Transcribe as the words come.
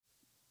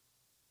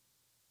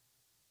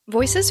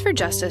Voices for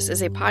Justice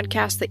is a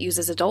podcast that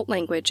uses adult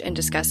language and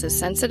discusses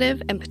sensitive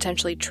and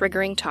potentially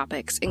triggering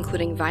topics,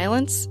 including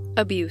violence,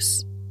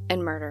 abuse,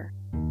 and murder.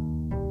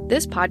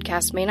 This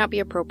podcast may not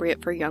be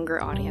appropriate for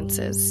younger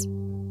audiences.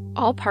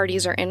 All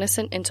parties are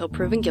innocent until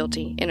proven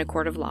guilty in a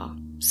court of law.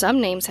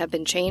 Some names have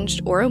been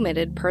changed or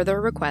omitted per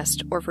their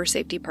request or for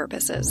safety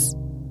purposes.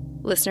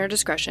 Listener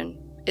discretion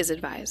is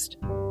advised.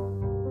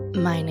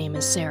 My name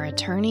is Sarah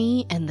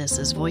Turney, and this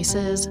is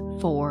Voices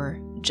for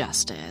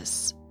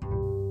Justice.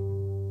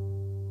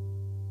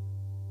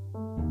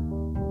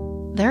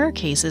 There are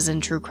cases in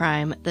true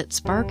crime that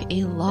spark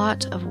a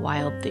lot of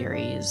wild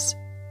theories.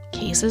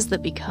 Cases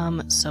that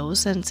become so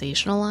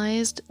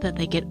sensationalized that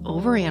they get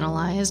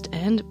overanalyzed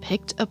and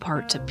picked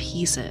apart to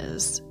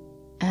pieces.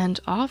 And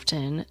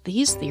often,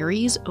 these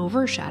theories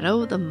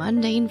overshadow the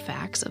mundane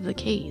facts of the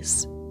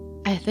case.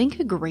 I think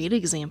a great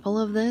example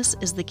of this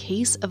is the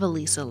case of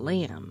Elisa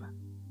Lam.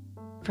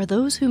 For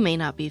those who may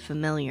not be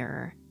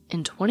familiar,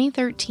 in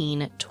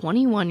 2013,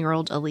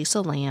 21-year-old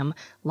Elisa Lam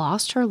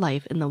lost her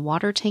life in the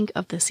water tank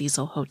of the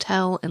Cecil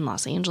Hotel in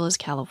Los Angeles,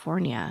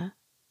 California.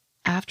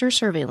 After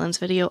surveillance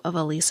video of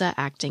Elisa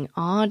acting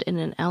odd in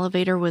an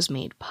elevator was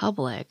made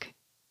public,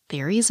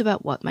 theories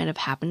about what might have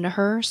happened to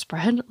her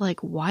spread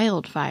like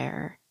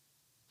wildfire.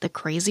 The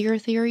crazier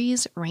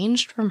theories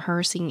ranged from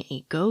her seeing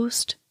a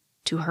ghost,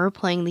 to her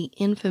playing the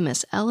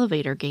infamous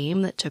elevator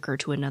game that took her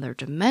to another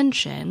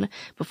dimension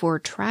before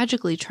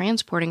tragically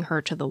transporting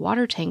her to the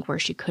water tank where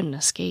she couldn't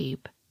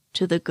escape,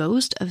 to the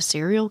ghost of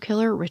serial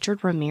killer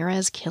Richard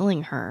Ramirez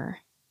killing her.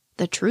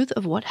 The truth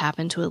of what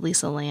happened to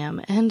Elisa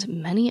Lam and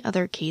many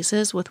other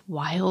cases with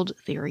wild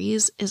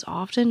theories is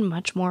often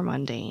much more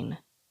mundane.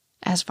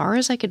 As far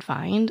as I could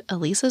find,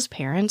 Elisa's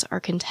parents are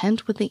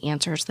content with the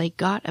answers they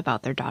got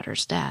about their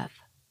daughter's death.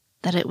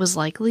 That it was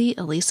likely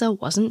Elisa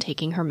wasn't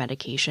taking her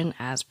medication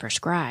as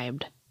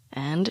prescribed,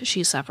 and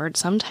she suffered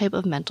some type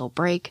of mental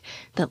break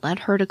that led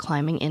her to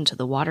climbing into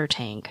the water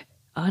tank,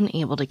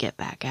 unable to get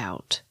back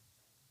out.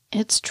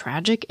 It's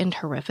tragic and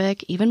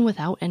horrific even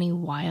without any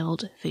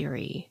wild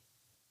theory.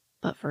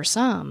 But for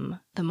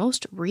some, the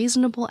most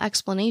reasonable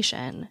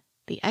explanation,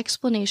 the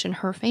explanation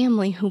her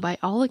family, who by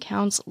all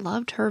accounts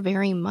loved her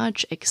very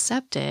much,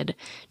 accepted,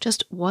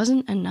 just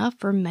wasn't enough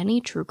for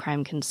many true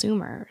crime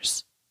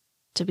consumers.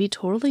 To be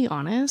totally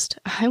honest,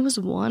 I was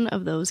one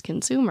of those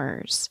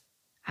consumers.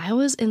 I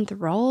was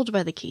enthralled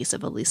by the case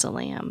of Elisa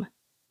Lam.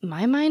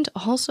 My mind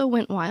also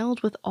went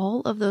wild with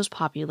all of those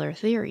popular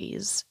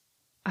theories.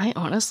 I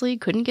honestly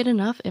couldn't get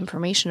enough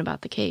information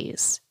about the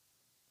case.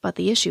 But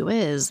the issue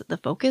is, the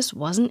focus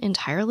wasn't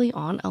entirely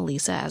on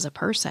Elisa as a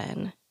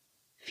person.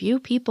 Few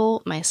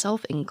people,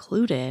 myself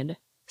included,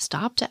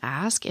 stopped to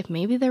ask if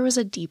maybe there was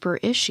a deeper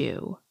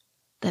issue.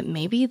 That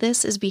maybe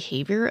this is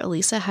behavior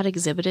Elisa had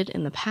exhibited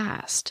in the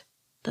past.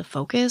 The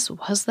focus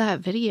was that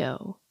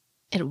video.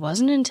 It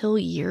wasn't until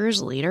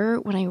years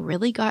later, when I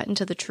really got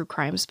into the true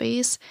crime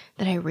space,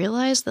 that I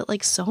realized that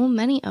like so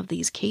many of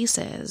these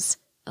cases,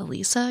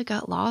 Elisa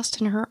got lost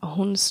in her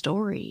own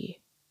story.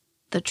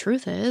 The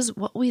truth is,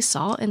 what we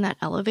saw in that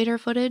elevator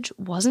footage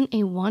wasn't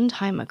a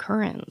one-time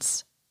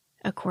occurrence.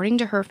 According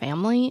to her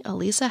family,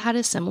 Elisa had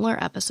a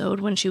similar episode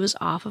when she was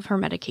off of her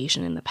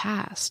medication in the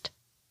past.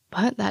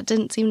 But that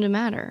didn't seem to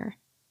matter.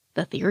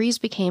 The theories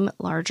became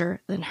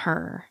larger than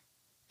her.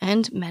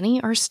 And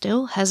many are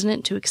still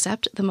hesitant to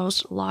accept the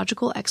most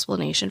logical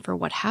explanation for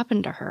what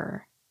happened to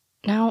her.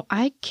 Now,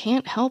 I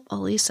can't help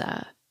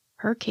Elisa.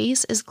 Her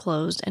case is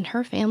closed and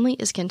her family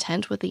is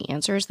content with the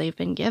answers they've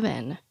been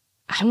given.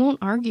 I won't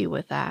argue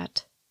with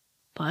that.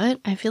 But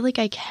I feel like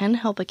I can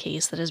help a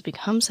case that has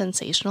become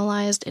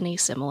sensationalized in a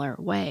similar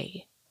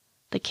way.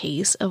 The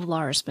case of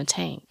Lars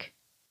Mittank.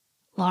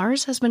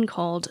 Lars has been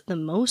called the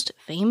most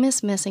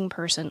famous missing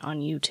person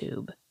on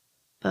YouTube.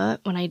 But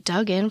when I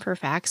dug in for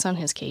facts on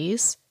his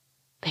case,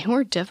 they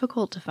were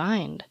difficult to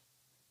find.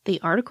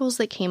 The articles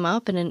that came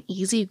up in an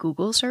easy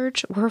Google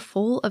search were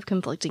full of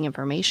conflicting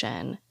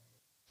information,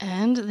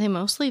 and they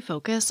mostly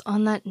focus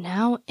on that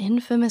now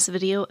infamous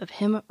video of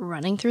him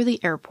running through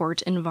the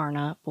airport in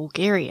Varna,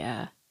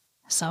 Bulgaria.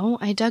 So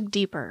I dug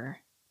deeper.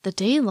 The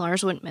day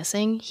Lars went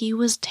missing, he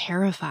was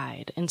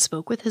terrified and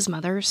spoke with his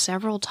mother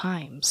several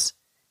times.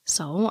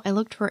 So I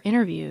looked for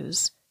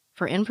interviews,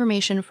 for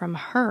information from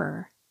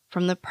her,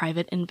 from the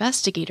private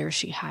investigators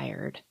she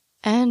hired,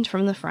 and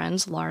from the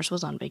friends Lars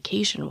was on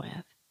vacation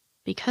with.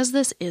 Because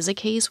this is a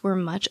case where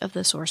much of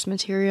the source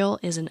material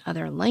is in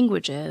other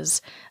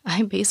languages,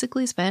 I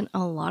basically spent a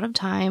lot of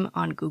time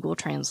on Google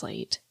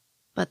Translate.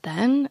 But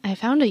then I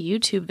found a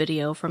YouTube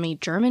video from a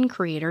German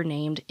creator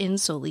named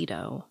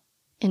Insolito.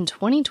 In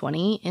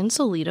 2020,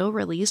 Insolito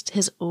released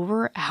his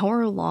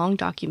over-hour-long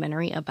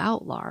documentary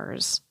about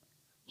Lars.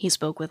 He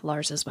spoke with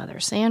Lars's mother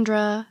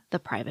Sandra, the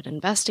private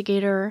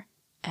investigator,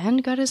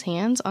 and got his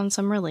hands on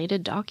some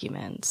related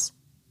documents.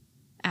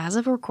 As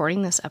of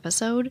recording this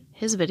episode,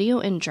 his video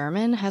in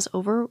German has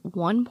over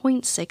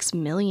 1.6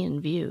 million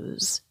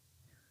views.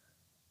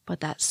 But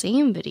that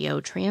same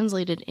video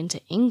translated into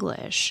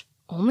English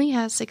only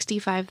has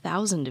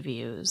 65,000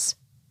 views.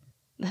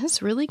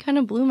 This really kind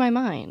of blew my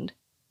mind.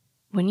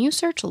 When you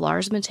search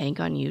Lars Mittank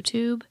on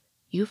YouTube,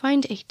 you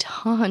find a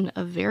ton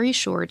of very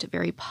short,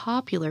 very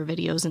popular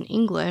videos in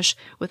English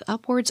with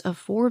upwards of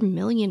 4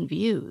 million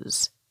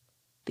views.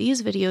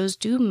 These videos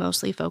do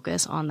mostly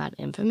focus on that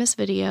infamous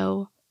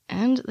video,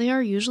 and they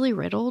are usually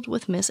riddled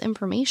with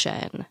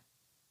misinformation.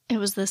 It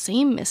was the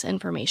same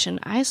misinformation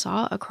I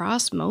saw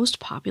across most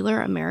popular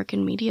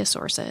American media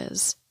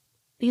sources.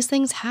 These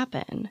things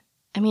happen.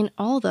 I mean,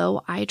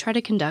 although I try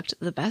to conduct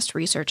the best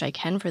research I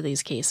can for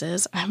these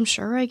cases, I'm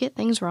sure I get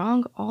things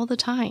wrong all the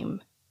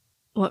time.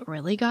 What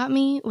really got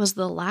me was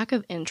the lack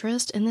of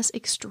interest in this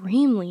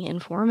extremely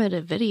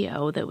informative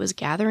video that was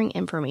gathering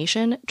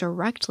information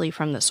directly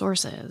from the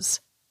sources.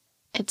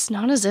 It's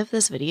not as if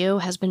this video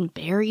has been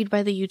buried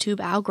by the YouTube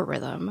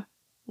algorithm.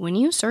 When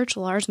you search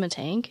Lars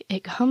Mittank,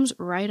 it comes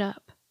right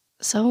up.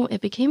 So it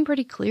became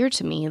pretty clear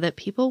to me that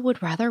people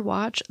would rather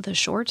watch the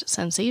short,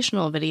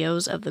 sensational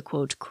videos of the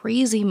quote,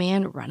 crazy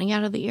man running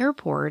out of the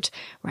airport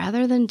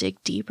rather than dig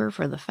deeper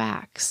for the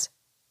facts.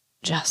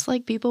 Just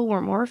like people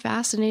were more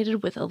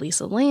fascinated with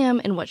Elisa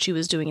Lam and what she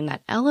was doing in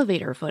that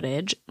elevator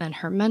footage than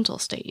her mental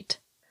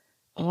state.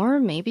 Or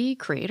maybe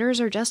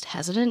creators are just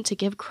hesitant to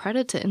give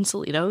credit to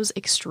Insolito's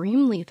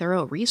extremely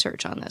thorough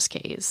research on this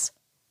case.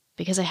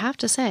 Because I have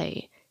to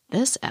say,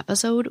 this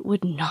episode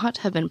would not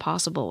have been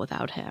possible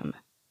without him.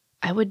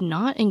 I would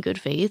not in good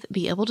faith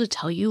be able to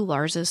tell you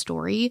Lars's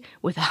story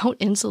without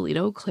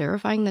Insolito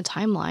clarifying the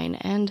timeline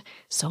and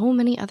so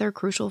many other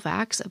crucial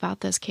facts about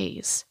this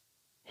case.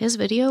 His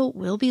video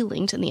will be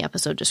linked in the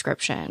episode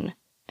description,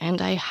 and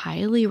I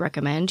highly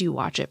recommend you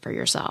watch it for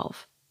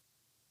yourself.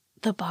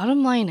 The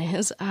bottom line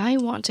is, I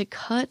want to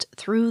cut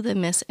through the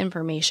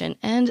misinformation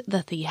and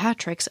the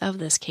theatrics of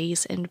this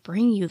case and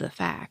bring you the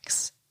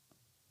facts.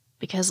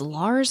 Because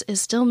Lars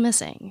is still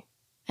missing.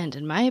 And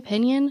in my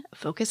opinion,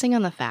 focusing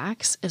on the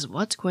facts is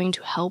what's going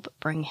to help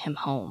bring him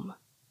home.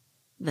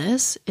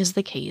 This is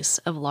the case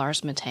of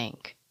Lars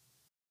Mittank.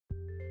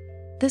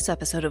 This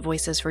episode of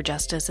Voices for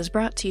Justice is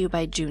brought to you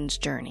by June's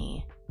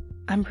Journey.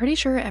 I'm pretty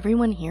sure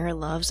everyone here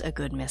loves a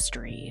good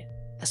mystery,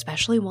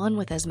 especially one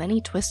with as many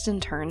twists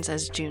and turns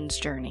as June's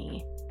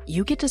Journey.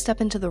 You get to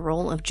step into the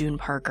role of June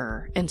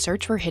Parker and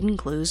search for hidden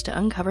clues to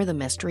uncover the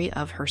mystery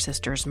of her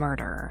sister's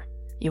murder.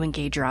 You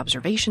engage your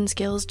observation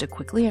skills to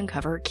quickly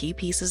uncover key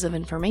pieces of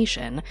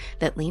information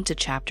that lead to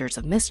chapters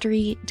of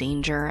mystery,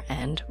 danger,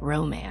 and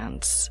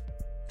romance.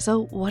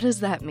 So what does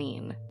that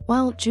mean?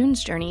 Well,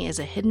 June's Journey is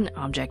a hidden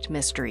object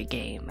mystery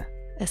game.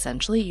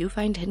 Essentially, you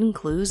find hidden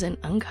clues and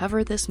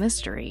uncover this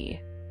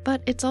mystery.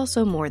 But it's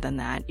also more than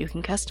that. You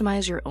can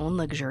customize your own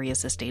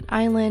luxurious estate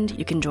island,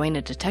 you can join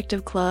a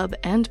detective club,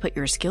 and put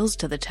your skills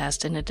to the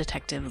test in a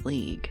detective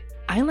league.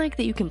 I like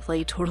that you can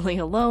play totally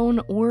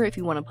alone, or if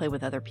you want to play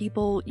with other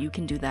people, you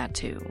can do that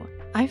too.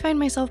 I find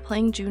myself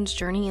playing June's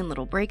Journey in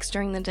little breaks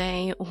during the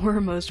day,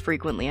 or most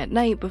frequently at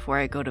night before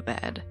I go to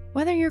bed.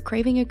 Whether you're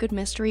craving a good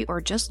mystery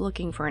or just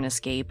looking for an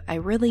escape, I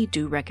really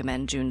do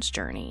recommend June's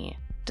Journey.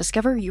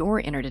 Discover your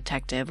inner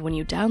detective when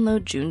you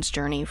download June's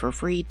Journey for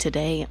free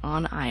today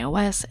on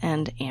iOS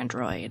and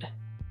Android.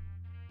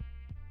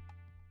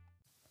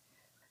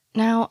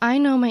 Now, I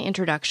know my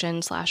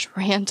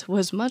introduction/rant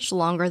was much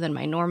longer than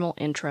my normal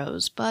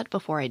intros, but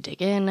before I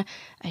dig in,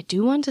 I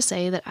do want to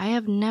say that I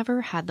have never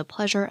had the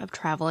pleasure of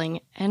traveling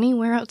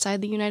anywhere outside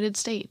the United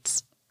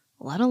States,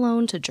 let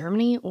alone to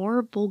Germany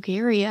or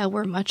Bulgaria,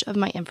 where much of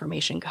my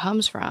information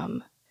comes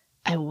from.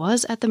 I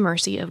was at the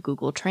mercy of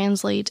Google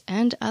Translate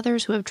and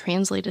others who have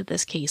translated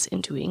this case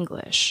into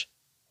English.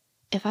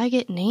 If I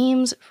get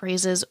names,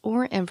 phrases,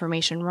 or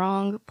information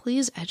wrong,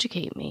 please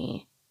educate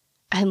me.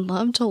 I'd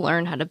love to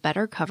learn how to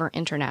better cover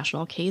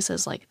international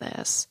cases like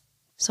this.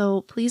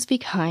 So please be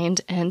kind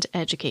and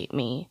educate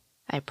me.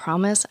 I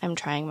promise I'm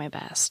trying my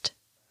best.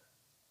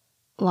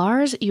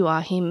 Lars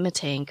Joachim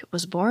Mittank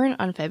was born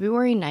on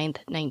February 9,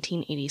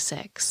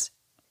 1986.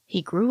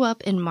 He grew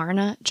up in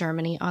Marna,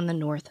 Germany on the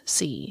North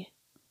Sea.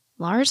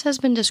 Lars has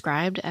been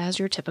described as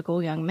your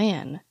typical young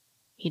man.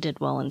 He did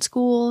well in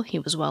school, he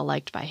was well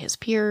liked by his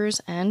peers,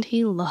 and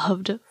he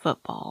loved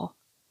football.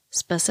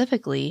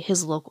 Specifically,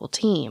 his local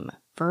team,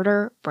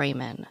 Werder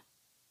Bremen.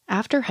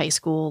 After high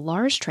school,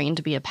 Lars trained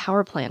to be a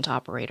power plant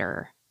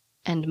operator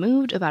and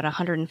moved about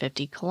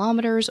 150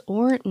 kilometers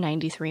or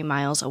 93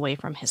 miles away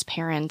from his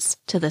parents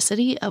to the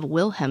city of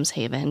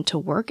Wilhelmshaven to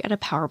work at a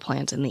power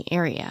plant in the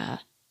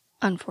area.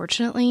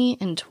 Unfortunately,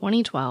 in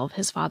 2012,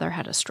 his father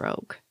had a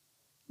stroke.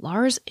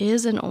 Lars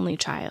is an only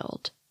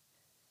child,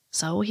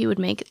 so he would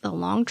make the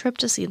long trip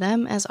to see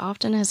them as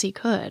often as he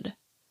could.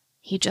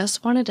 He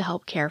just wanted to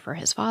help care for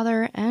his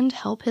father and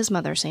help his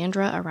mother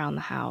Sandra around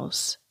the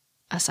house.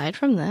 Aside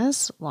from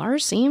this,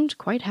 Lars seemed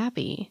quite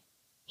happy.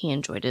 He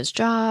enjoyed his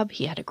job,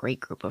 he had a great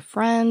group of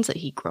friends that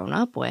he'd grown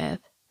up with,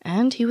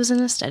 and he was in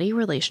a steady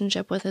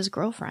relationship with his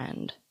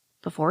girlfriend.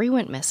 Before he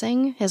went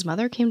missing, his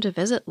mother came to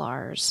visit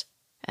Lars,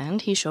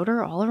 and he showed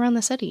her all around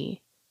the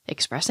city,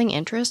 expressing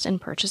interest in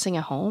purchasing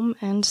a home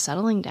and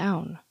settling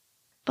down.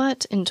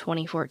 But in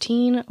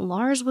 2014,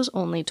 Lars was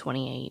only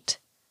 28.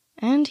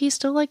 And he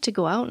still liked to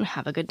go out and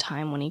have a good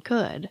time when he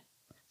could.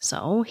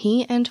 So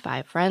he and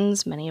 5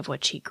 friends, many of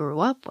which he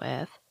grew up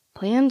with,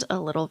 planned a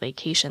little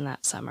vacation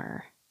that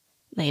summer.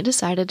 They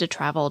decided to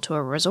travel to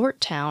a resort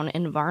town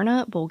in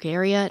Varna,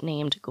 Bulgaria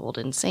named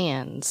Golden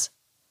Sands.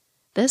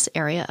 This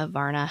area of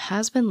Varna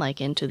has been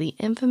likened to the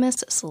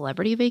infamous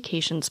celebrity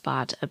vacation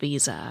spot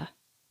Ibiza.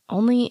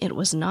 Only it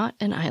was not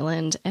an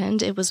island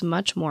and it was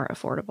much more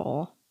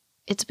affordable.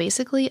 It's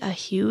basically a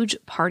huge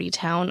party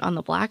town on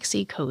the Black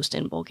Sea coast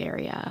in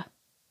Bulgaria.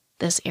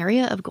 This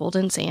area of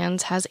Golden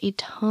Sands has a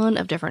ton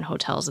of different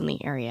hotels in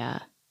the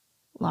area.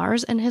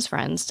 Lars and his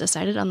friends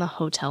decided on the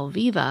Hotel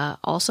Viva,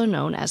 also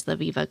known as the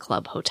Viva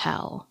Club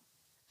Hotel.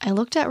 I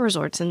looked at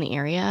resorts in the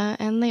area,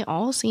 and they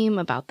all seem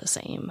about the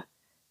same.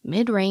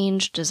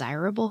 Mid-range,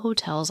 desirable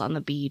hotels on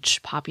the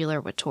beach,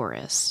 popular with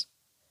tourists.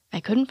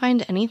 I couldn't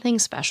find anything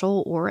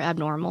special or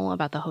abnormal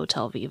about the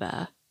Hotel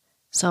Viva.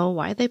 So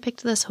why they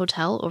picked this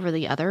hotel over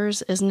the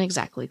others isn't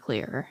exactly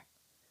clear.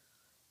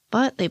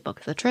 But they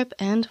booked the trip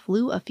and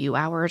flew a few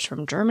hours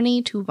from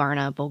Germany to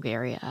Varna,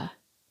 Bulgaria.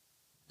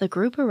 The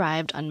group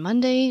arrived on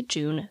Monday,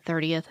 June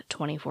 30th,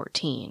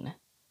 2014.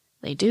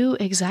 They do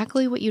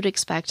exactly what you'd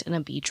expect in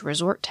a beach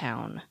resort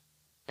town.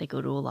 They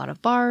go to a lot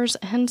of bars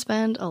and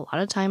spend a lot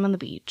of time on the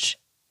beach.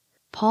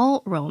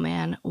 Paul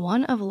Roman,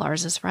 one of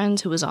Lars's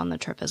friends who was on the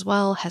trip as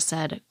well, has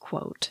said,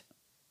 quote,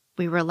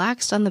 "We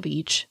relaxed on the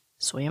beach,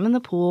 swam in the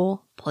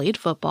pool, played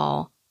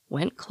football,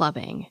 went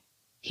clubbing.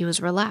 He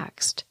was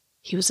relaxed.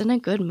 He was in a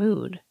good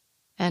mood."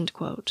 End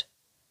quote.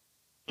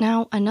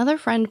 Now, another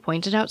friend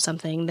pointed out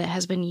something that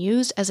has been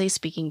used as a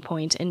speaking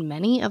point in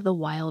many of the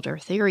wilder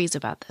theories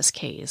about this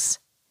case.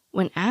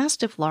 When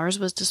asked if Lars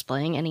was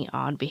displaying any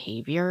odd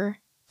behavior,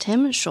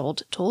 Tim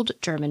Schult told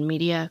German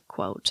media,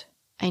 quote,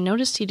 "I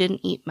noticed he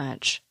didn't eat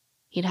much.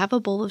 He'd have a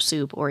bowl of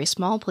soup or a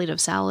small plate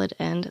of salad,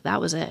 and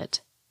that was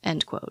it."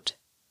 End quote.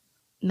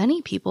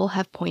 Many people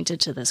have pointed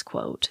to this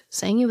quote,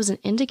 saying it was an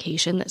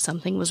indication that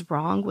something was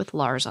wrong with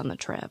Lars on the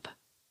trip.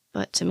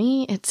 But to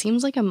me, it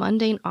seems like a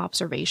mundane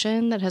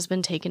observation that has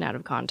been taken out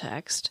of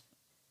context.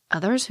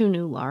 Others who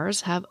knew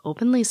Lars have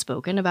openly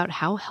spoken about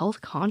how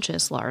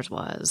health-conscious Lars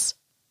was.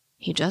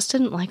 He just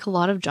didn't like a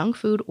lot of junk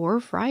food or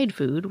fried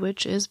food,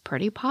 which is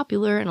pretty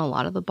popular in a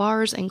lot of the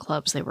bars and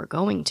clubs they were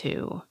going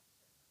to.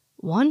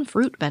 One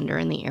fruit vendor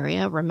in the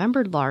area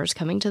remembered Lars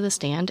coming to the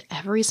stand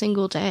every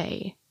single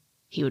day.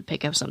 He would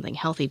pick up something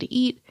healthy to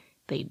eat,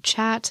 they'd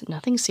chat,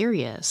 nothing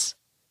serious.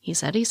 He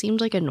said he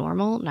seemed like a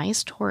normal,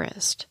 nice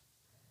tourist.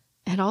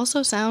 It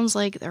also sounds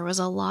like there was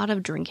a lot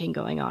of drinking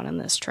going on in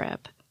this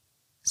trip.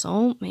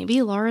 So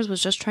maybe Lars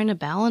was just trying to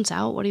balance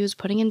out what he was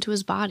putting into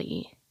his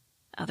body.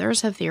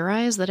 Others have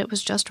theorized that it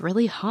was just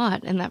really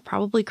hot and that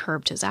probably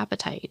curbed his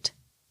appetite.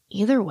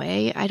 Either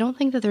way, I don't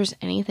think that there's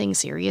anything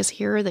serious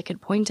here that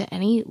could point to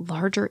any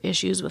larger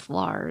issues with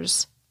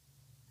Lars.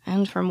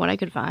 And from what I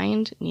could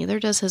find, neither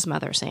does his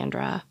mother,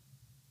 Sandra.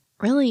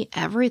 Really,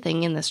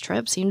 everything in this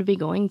trip seemed to be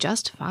going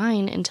just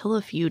fine until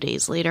a few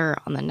days later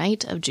on the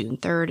night of June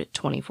 3rd,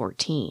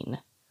 2014.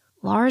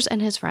 Lars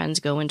and his friends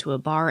go into a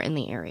bar in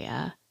the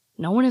area.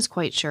 No one is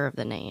quite sure of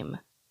the name.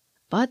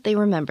 But they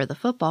remember the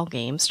football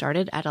game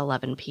started at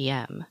 11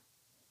 p.m.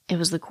 It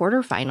was the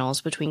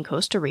quarterfinals between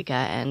Costa Rica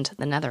and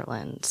the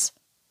Netherlands.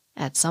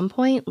 At some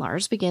point,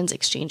 Lars begins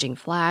exchanging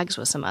flags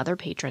with some other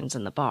patrons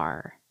in the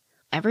bar.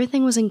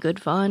 Everything was in good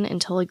fun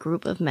until a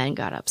group of men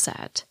got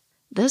upset.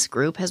 This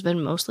group has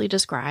been mostly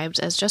described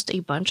as just a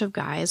bunch of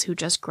guys who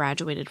just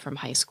graduated from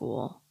high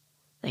school.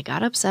 They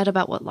got upset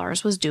about what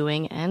Lars was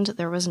doing, and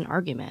there was an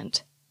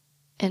argument.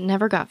 It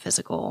never got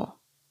physical,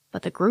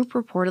 but the group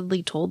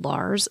reportedly told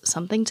Lars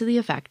something to the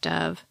effect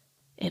of,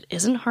 "It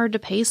isn't hard to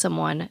pay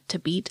someone to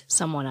beat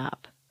someone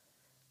up."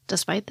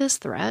 Despite this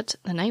threat,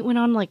 the night went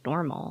on like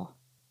normal.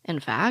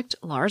 In fact,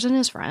 Lars and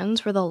his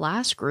friends were the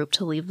last group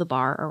to leave the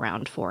bar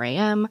around 4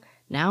 a.m.,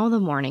 now the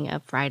morning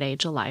of Friday,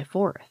 July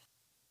 4th.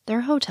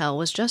 Their hotel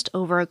was just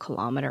over a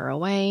kilometer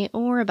away,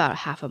 or about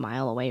half a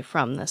mile away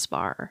from this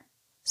bar.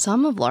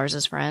 Some of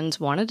Lars's friends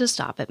wanted to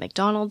stop at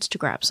McDonald's to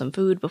grab some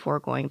food before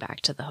going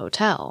back to the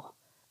hotel.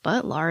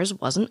 But Lars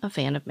wasn't a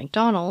fan of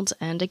McDonald's,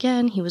 and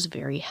again, he was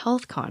very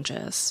health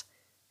conscious.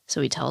 So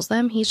he tells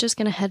them he's just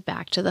going to head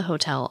back to the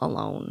hotel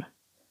alone.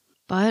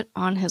 But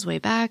on his way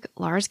back,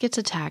 Lars gets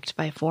attacked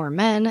by 4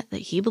 men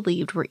that he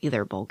believed were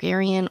either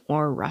Bulgarian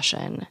or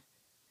Russian.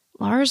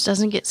 Lars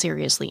doesn't get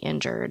seriously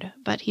injured,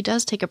 but he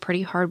does take a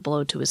pretty hard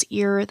blow to his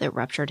ear that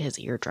ruptured his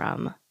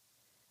eardrum.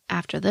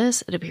 After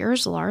this, it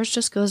appears Lars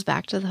just goes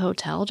back to the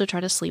hotel to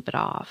try to sleep it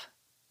off.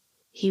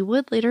 He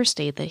would later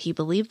state that he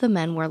believed the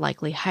men were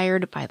likely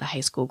hired by the high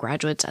school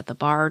graduates at the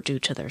bar due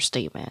to their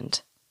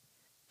statement.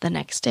 The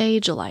next day,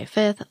 July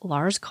 5th,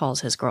 Lars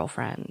calls his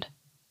girlfriend.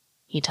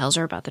 He tells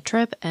her about the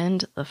trip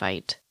and the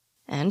fight,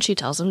 and she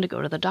tells him to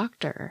go to the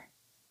doctor.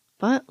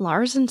 But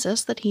Lars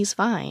insists that he's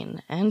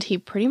fine, and he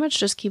pretty much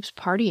just keeps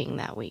partying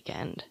that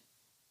weekend.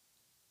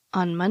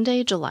 On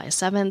Monday, July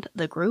 7th,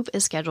 the group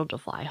is scheduled to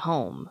fly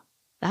home.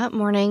 That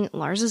morning,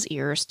 Lars's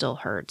ear still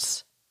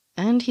hurts,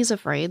 and he's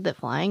afraid that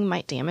flying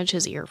might damage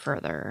his ear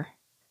further.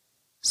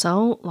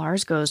 So,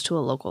 Lars goes to a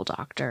local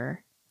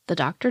doctor. The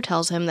doctor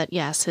tells him that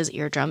yes, his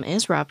eardrum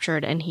is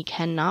ruptured and he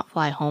cannot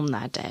fly home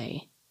that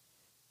day.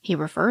 He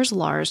refers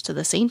Lars to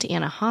the St.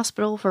 Anna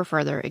Hospital for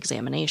further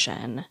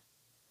examination.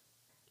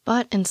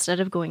 But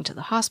instead of going to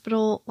the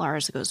hospital,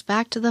 Lars goes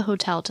back to the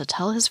hotel to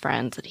tell his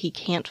friends that he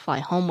can't fly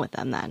home with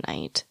them that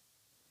night.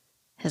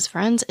 His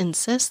friends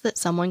insist that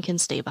someone can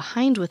stay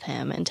behind with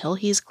him until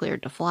he's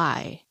cleared to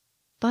fly.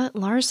 But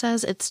Lars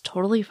says it's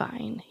totally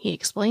fine. He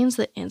explains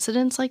that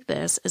incidents like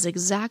this is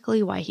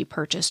exactly why he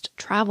purchased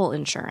travel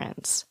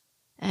insurance,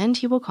 and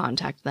he will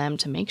contact them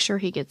to make sure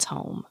he gets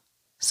home.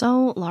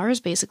 So Lars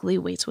basically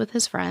waits with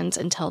his friends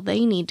until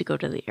they need to go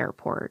to the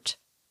airport.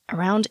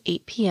 Around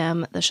 8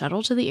 p.m., the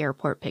shuttle to the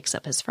airport picks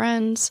up his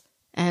friends,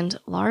 and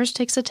Lars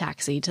takes a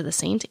taxi to the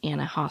St.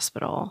 Anna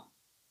Hospital.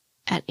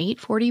 At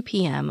 8:40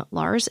 p.m.,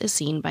 Lars is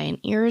seen by an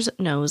ears,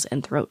 nose,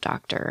 and throat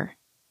doctor.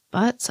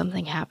 But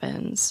something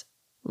happens.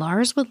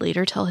 Lars would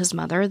later tell his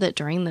mother that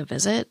during the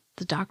visit,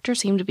 the doctor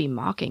seemed to be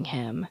mocking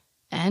him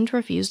and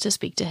refused to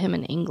speak to him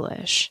in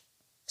English.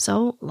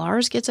 So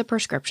Lars gets a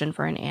prescription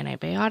for an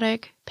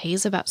antibiotic,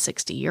 pays about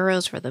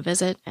 €60 for the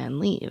visit, and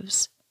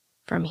leaves.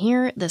 From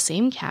here, the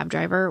same cab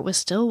driver was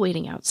still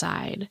waiting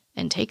outside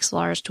and takes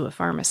Lars to a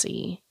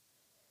pharmacy.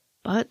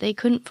 But they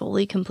couldn't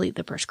fully complete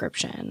the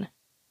prescription.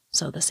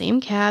 So the same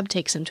cab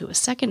takes him to a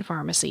second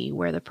pharmacy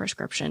where the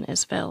prescription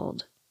is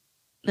filled.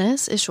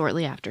 This is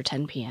shortly after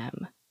 10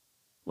 p.m.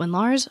 When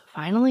Lars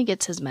finally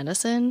gets his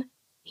medicine,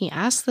 he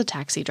asks the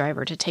taxi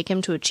driver to take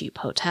him to a cheap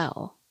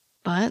hotel.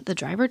 But the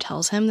driver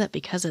tells him that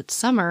because it's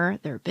summer,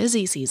 their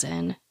busy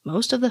season,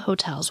 most of the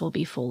hotels will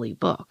be fully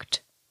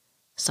booked.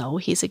 So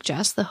he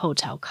suggests the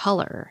Hotel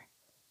Color,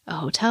 a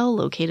hotel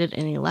located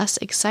in a less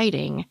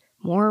exciting,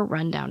 more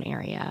rundown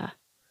area.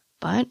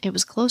 But it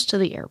was close to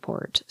the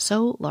airport,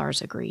 so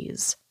Lars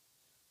agrees.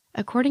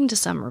 According to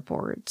some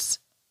reports,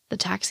 the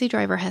taxi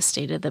driver has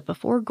stated that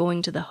before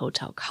going to the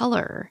Hotel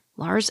Color,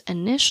 Lars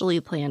initially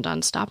planned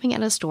on stopping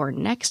at a store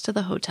next to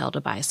the hotel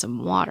to buy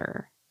some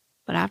water.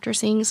 But after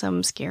seeing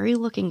some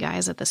scary-looking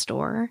guys at the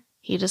store,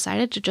 he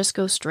decided to just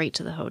go straight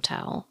to the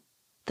hotel.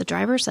 The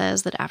driver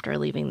says that after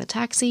leaving the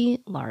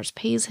taxi, Lars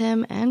pays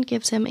him and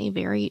gives him a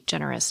very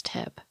generous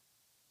tip.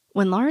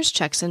 When Lars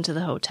checks into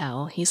the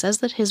hotel, he says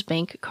that his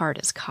bank card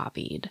is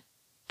copied.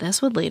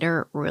 This would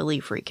later really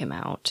freak him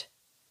out.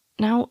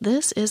 Now,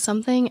 this is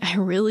something I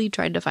really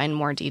tried to find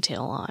more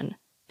detail on,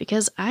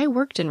 because I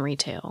worked in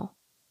retail.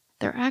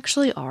 There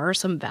actually are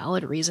some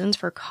valid reasons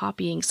for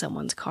copying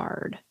someone's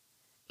card.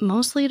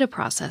 Mostly to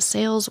process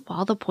sales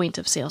while the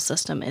point-of-sale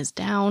system is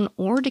down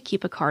or to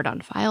keep a card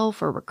on file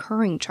for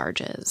recurring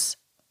charges.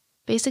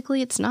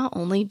 Basically, it's not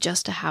only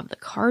just to have the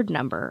card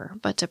number,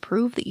 but to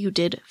prove that you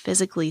did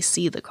physically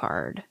see the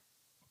card.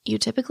 You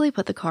typically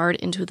put the card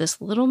into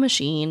this little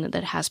machine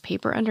that has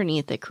paper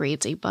underneath that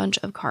creates a bunch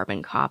of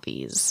carbon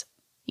copies.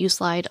 You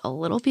slide a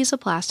little piece of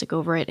plastic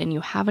over it and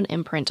you have an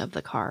imprint of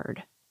the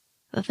card.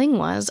 The thing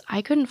was,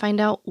 I couldn't find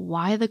out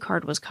why the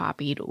card was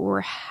copied or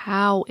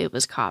how it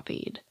was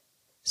copied.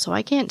 So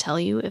I can't tell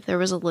you if there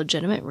was a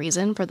legitimate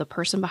reason for the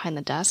person behind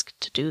the desk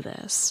to do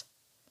this.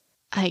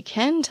 I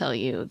can tell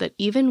you that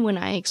even when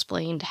I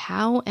explained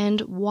how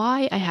and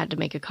why I had to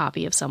make a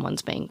copy of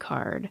someone's bank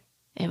card,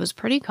 it was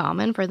pretty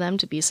common for them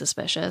to be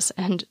suspicious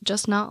and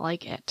just not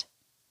like it.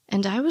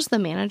 And I was the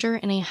manager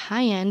in a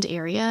high-end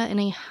area in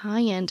a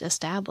high-end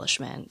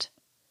establishment.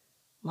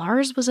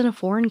 Lars was in a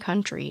foreign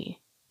country,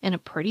 in a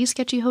pretty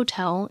sketchy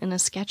hotel in a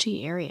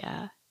sketchy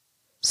area.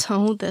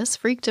 So this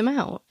freaked him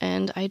out,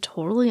 and I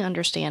totally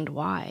understand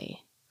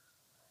why.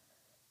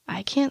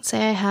 I can't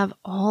say I have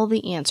all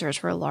the answers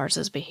for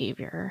Lars's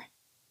behavior,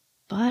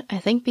 but I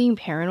think being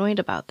paranoid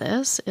about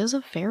this is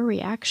a fair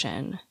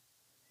reaction.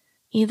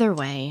 Either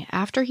way,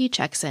 after he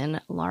checks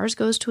in, Lars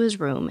goes to his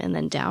room and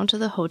then down to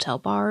the hotel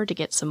bar to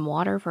get some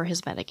water for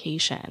his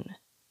medication.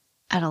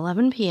 At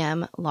 11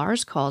 p.m.,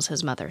 Lars calls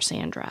his mother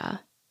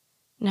Sandra.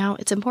 Now,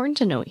 it's important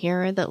to note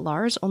here that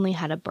Lars only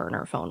had a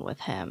burner phone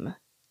with him.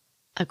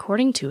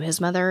 According to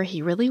his mother,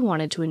 he really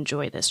wanted to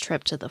enjoy this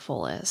trip to the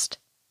fullest.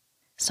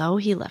 So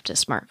he left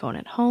his smartphone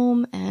at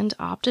home and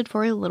opted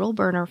for a little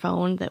burner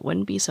phone that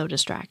wouldn't be so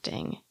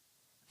distracting.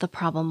 The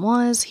problem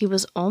was he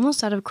was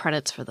almost out of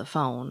credits for the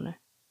phone.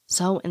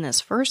 So in this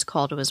first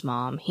call to his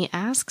mom, he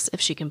asks if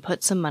she can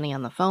put some money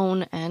on the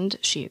phone, and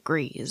she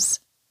agrees.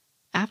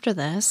 After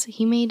this,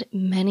 he made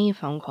many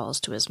phone calls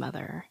to his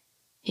mother.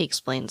 He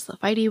explains the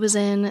fight he was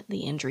in,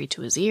 the injury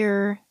to his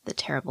ear, the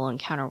terrible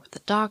encounter with the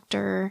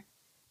doctor,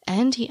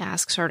 and he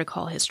asks her to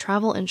call his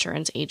travel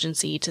insurance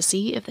agency to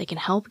see if they can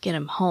help get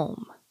him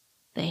home.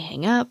 They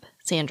hang up,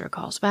 Sandra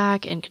calls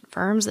back and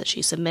confirms that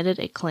she submitted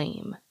a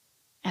claim.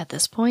 At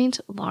this point,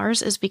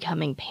 Lars is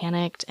becoming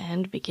panicked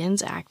and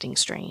begins acting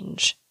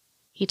strange.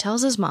 He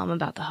tells his mom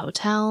about the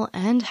hotel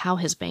and how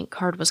his bank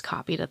card was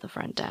copied at the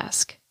front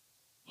desk.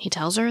 He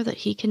tells her that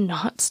he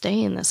cannot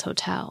stay in this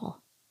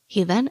hotel.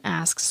 He then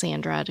asks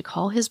Sandra to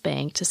call his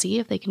bank to see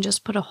if they can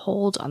just put a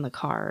hold on the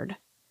card.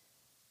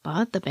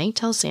 But the bank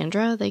tells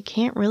Sandra they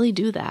can't really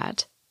do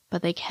that,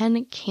 but they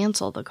can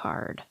cancel the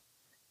card.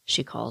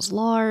 She calls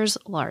Lars.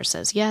 Lars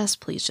says yes,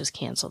 please just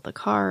cancel the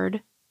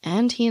card.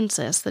 and he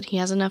insists that he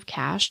has enough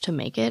cash to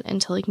make it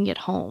until he can get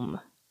home.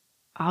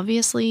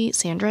 Obviously,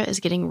 Sandra is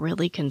getting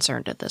really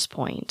concerned at this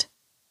point,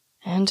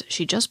 and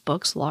she just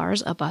books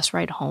Lars a bus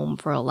ride home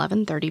for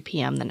 11:30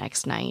 p.m. the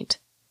next night.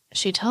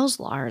 She tells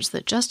Lars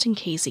that just in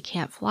case he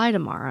can't fly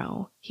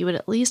tomorrow, he would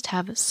at least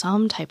have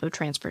some type of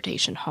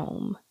transportation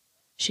home.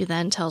 She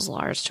then tells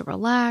Lars to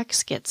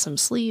relax, get some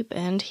sleep,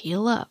 and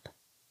heal up.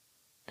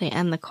 They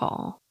end the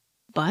call,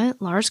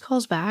 but Lars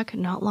calls back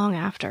not long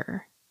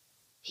after.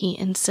 He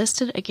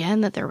insisted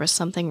again that there was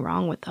something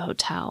wrong with the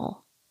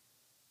hotel.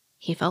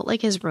 He felt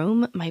like his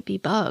room might be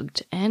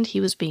bugged and he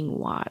was being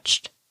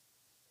watched.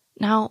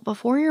 Now,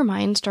 before your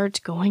mind starts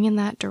going in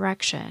that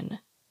direction,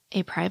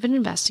 a private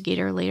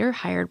investigator later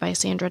hired by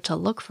Sandra to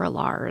look for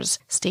Lars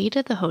stayed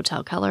at the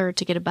hotel cellar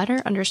to get a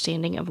better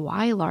understanding of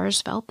why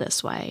Lars felt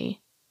this way.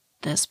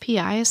 This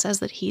PI says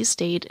that he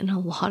stayed in a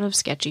lot of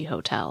sketchy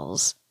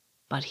hotels,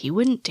 but he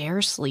wouldn't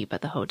dare sleep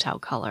at the hotel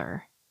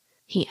cellar.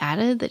 He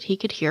added that he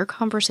could hear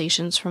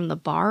conversations from the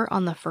bar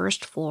on the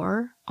first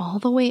floor all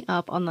the way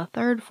up on the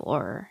third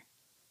floor.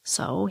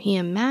 So he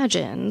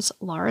imagines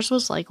Lars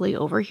was likely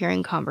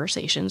overhearing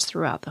conversations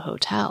throughout the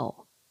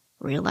hotel,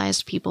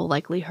 realized people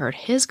likely heard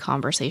his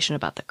conversation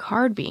about the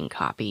card being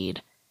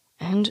copied,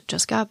 and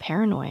just got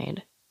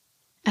paranoid.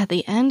 At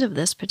the end of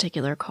this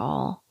particular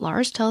call,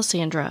 Lars tells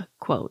Sandra,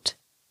 quote,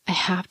 "I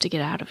have to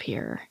get out of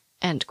here,"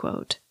 end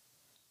quote.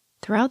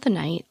 Throughout the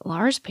night,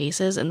 Lars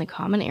paces in the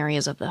common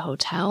areas of the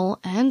hotel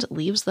and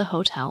leaves the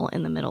hotel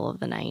in the middle of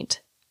the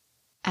night.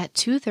 At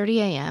 2:30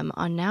 a.m.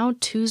 on now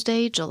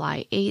Tuesday,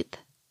 July 8th,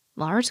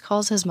 Lars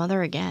calls his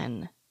mother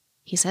again.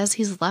 He says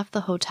he's left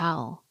the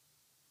hotel,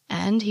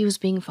 and he was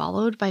being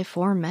followed by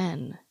 4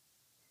 men.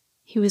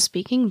 He was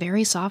speaking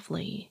very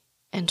softly,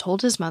 and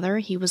told his mother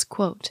he was,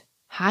 quote,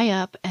 high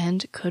up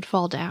and could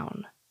fall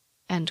down,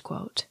 end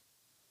quote.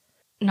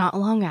 Not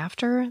long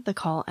after, the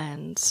call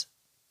ends.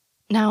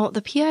 Now,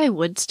 the PI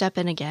would step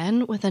in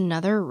again with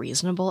another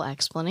reasonable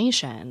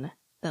explanation,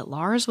 that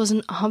Lars was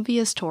an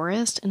obvious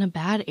tourist in a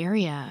bad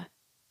area,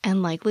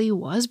 and likely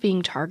was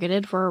being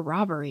targeted for a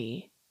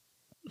robbery.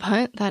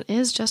 But that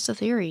is just a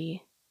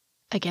theory.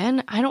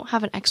 Again, I don't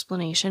have an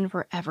explanation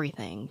for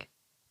everything,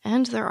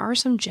 and there are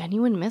some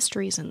genuine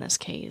mysteries in this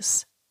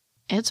case.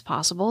 It's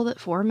possible that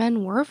 4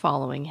 men were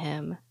following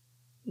him.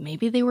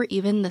 Maybe they were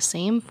even the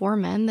same 4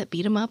 men that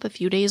beat him up a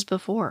few days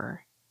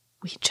before.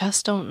 We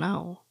just don't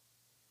know.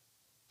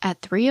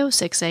 At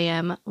 3:06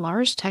 a.m.,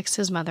 Lars texts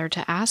his mother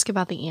to ask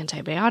about the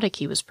antibiotic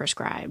he was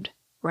prescribed,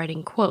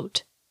 writing,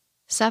 quote,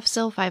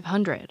 Cefzil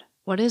 500,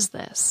 what is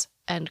this?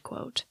 End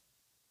quote.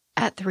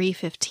 At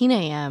 3:15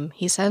 a.m.,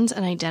 he sends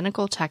an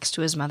identical text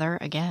to his mother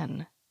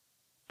again.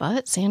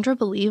 But Sandra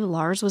believed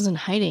Lars was in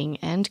hiding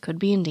and could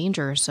be in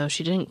danger, so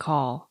she didn't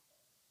call.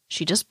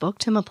 She just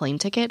booked him a plane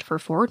ticket for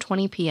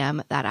 4:20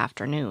 p.m. that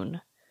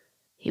afternoon.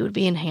 He would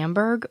be in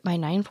Hamburg by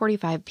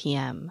 9:45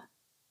 p.m.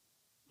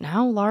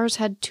 Now Lars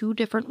had 2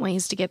 different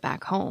ways to get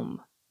back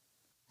home.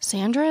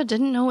 Sandra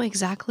didn't know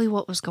exactly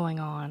what was going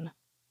on,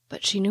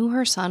 but she knew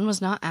her son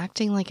was not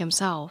acting like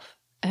himself,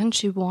 and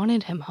she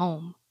wanted him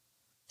home.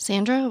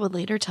 Sandra would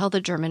later tell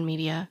the German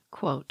media,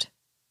 quote,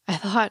 I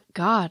thought,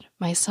 God,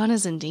 my son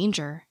is in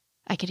danger.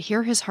 I could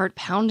hear his heart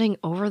pounding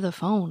over the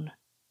phone.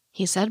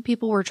 He said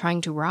people were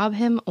trying to rob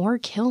him or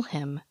kill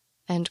him,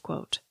 end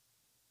quote.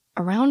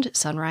 Around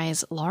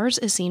sunrise, Lars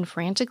is seen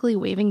frantically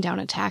waving down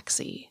a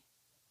taxi.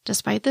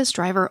 Despite this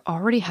driver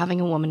already having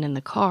a woman in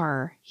the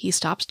car, he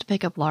stops to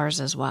pick up Lars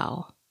as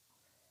well.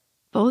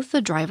 Both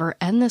the driver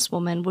and this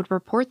woman would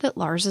report that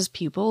Lars's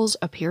pupils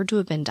appeared to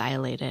have been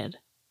dilated.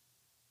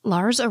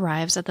 Lars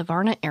arrives at the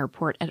Varna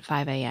airport at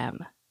 5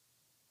 a.m.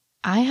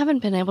 I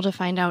haven't been able to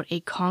find out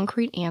a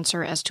concrete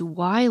answer as to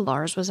why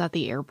Lars was at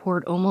the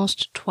airport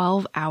almost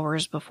 12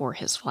 hours before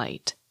his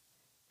flight.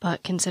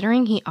 But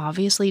considering he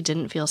obviously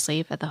didn't feel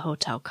safe at the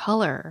hotel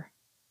color,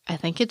 I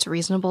think it's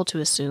reasonable to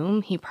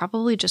assume he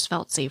probably just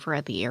felt safer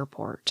at the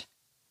airport,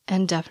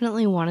 and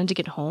definitely wanted to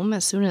get home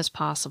as soon as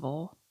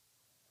possible.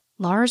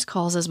 Lars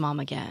calls his mom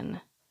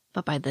again,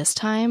 but by this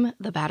time,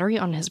 the battery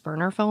on his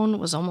burner phone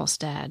was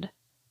almost dead.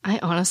 I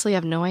honestly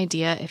have no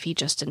idea if he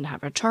just didn't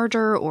have a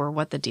charger or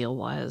what the deal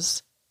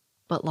was.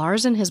 But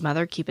Lars and his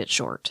mother keep it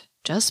short,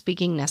 just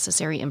speaking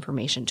necessary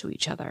information to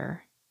each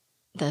other.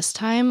 This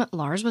time,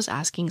 Lars was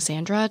asking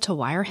Sandra to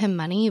wire him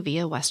money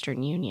via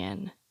Western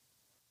Union.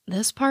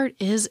 This part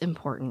is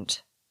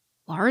important.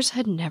 Lars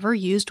had never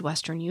used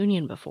Western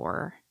Union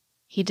before.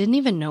 He didn't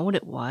even know what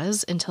it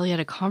was until he had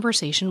a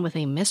conversation with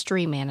a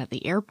mystery man at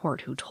the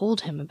airport who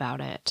told him about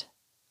it.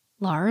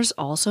 Lars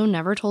also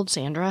never told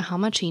Sandra how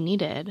much he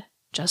needed,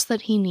 just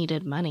that he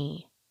needed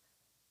money.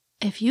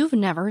 If you've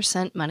never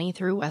sent money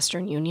through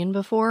Western Union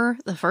before,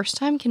 the first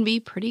time can be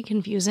pretty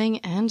confusing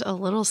and a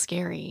little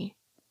scary.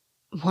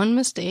 One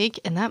mistake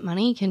and that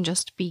money can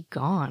just be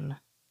gone.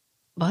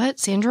 But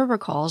Sandra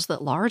recalls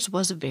that Lars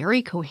was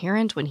very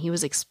coherent when he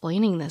was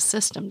explaining this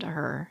system to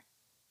her.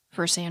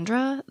 For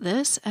Sandra,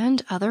 this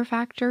and other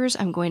factors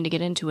I'm going to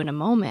get into in a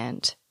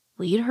moment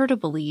lead her to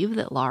believe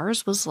that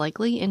Lars was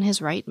likely in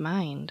his right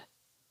mind.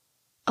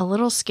 A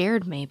little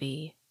scared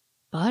maybe,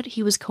 but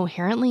he was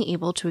coherently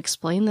able to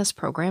explain this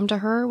program to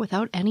her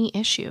without any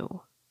issue.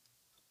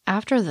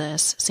 After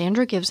this,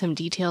 Sandra gives him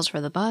details for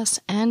the bus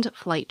and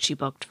flight she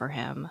booked for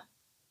him.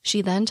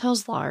 She then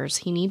tells Lars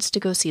he needs to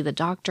go see the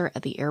doctor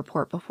at the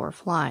airport before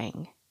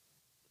flying.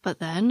 But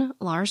then,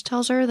 Lars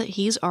tells her that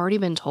he's already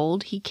been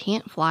told he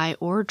can't fly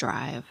or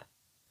drive.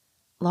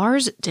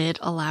 Lars did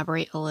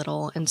elaborate a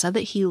little and said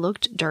that he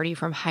looked dirty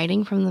from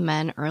hiding from the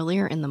men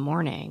earlier in the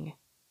morning.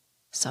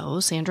 So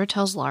Sandra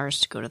tells Lars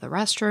to go to the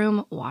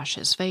restroom, wash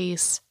his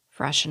face,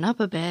 freshen up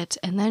a bit,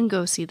 and then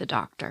go see the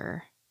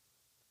doctor.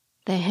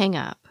 They hang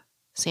up.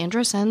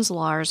 Sandra sends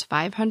Lars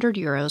 500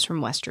 euros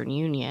from Western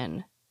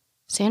Union.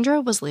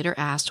 Sandra was later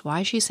asked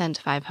why she sent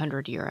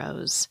 500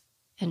 euros,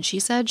 and she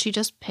said she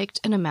just picked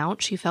an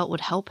amount she felt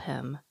would help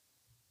him.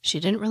 She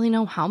didn't really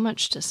know how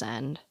much to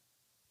send.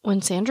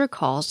 When Sandra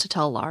calls to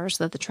tell Lars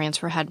that the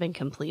transfer had been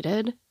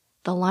completed,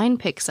 the line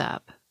picks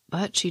up,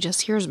 but she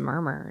just hears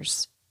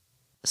murmurs.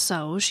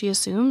 So she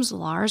assumes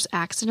Lars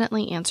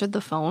accidentally answered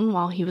the phone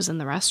while he was in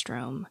the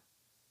restroom.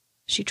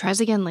 She tries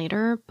again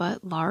later,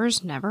 but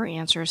Lars never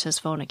answers his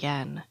phone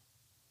again.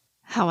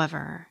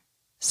 However,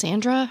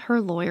 Sandra,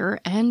 her lawyer,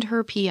 and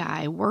her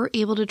PI were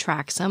able to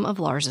track some of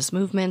Lars's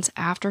movements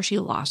after she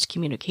lost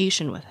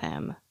communication with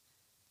him.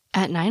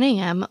 At 9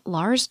 a.m.,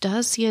 Lars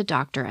does see a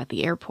doctor at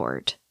the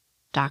airport,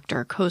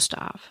 Dr.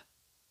 Kostov.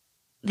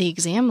 The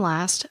exam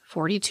lasts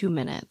 42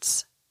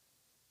 minutes.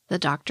 The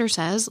doctor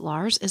says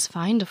Lars is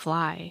fine to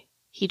fly.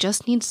 He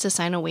just needs to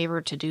sign a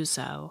waiver to do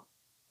so.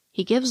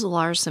 He gives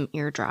Lars some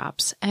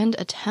eardrops and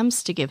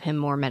attempts to give him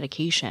more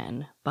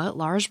medication, but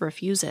Lars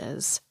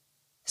refuses,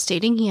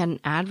 stating he had an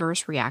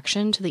adverse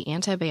reaction to the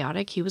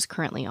antibiotic he was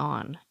currently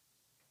on.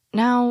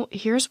 Now,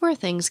 here's where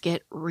things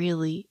get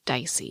really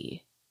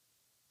dicey.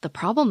 The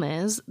problem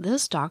is,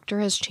 this doctor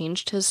has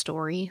changed his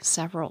story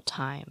several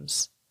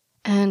times.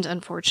 And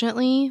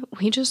unfortunately,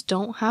 we just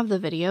don't have the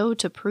video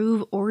to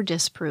prove or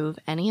disprove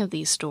any of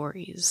these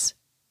stories.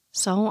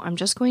 So I'm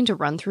just going to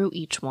run through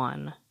each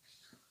one.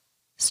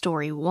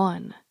 Story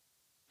 1.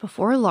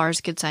 Before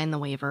Lars could sign the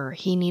waiver,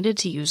 he needed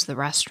to use the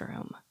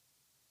restroom.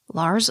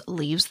 Lars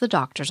leaves the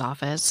doctor's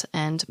office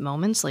and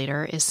moments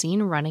later is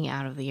seen running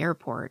out of the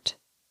airport.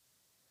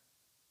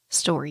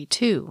 Story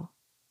 2.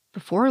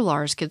 Before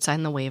Lars could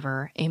sign the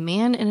waiver, a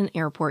man in an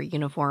airport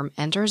uniform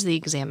enters the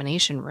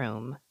examination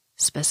room,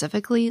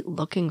 specifically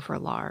looking for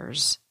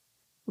Lars.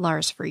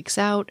 Lars freaks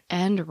out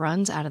and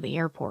runs out of the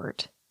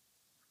airport.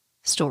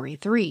 Story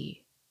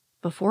 3.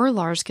 Before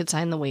Lars could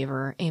sign the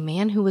waiver, a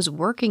man who was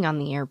working on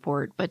the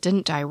airport but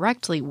didn't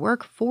directly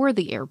work for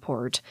the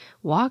airport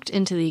walked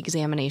into the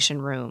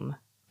examination room.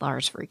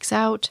 Lars freaks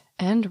out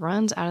and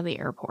runs out of the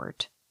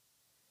airport.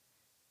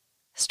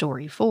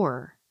 Story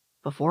 4.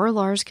 Before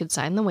Lars could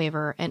sign the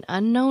waiver, an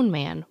unknown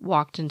man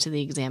walked into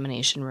the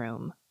examination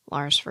room.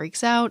 Lars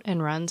freaks out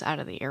and runs out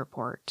of the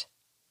airport.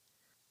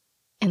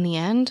 In the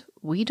end,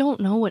 we don't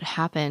know what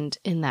happened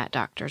in that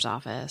doctor's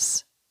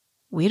office.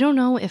 We don't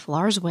know if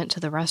Lars went to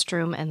the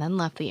restroom and then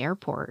left the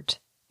airport,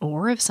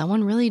 or if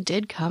someone really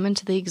did come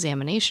into the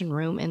examination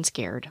room and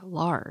scared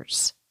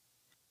Lars.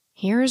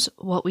 Here's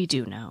what we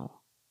do know.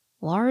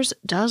 Lars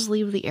does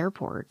leave the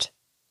airport.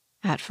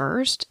 At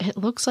first, it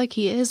looks like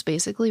he is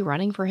basically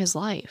running for his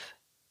life.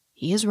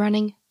 He is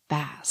running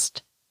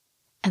fast.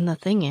 And the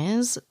thing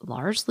is,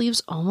 Lars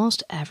leaves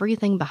almost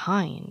everything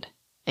behind,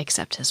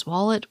 except his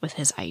wallet with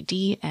his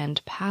ID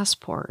and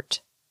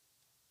passport.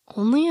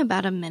 Only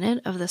about a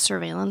minute of the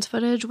surveillance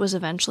footage was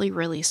eventually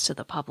released to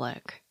the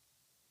public.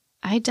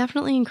 I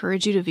definitely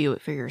encourage you to view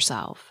it for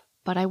yourself,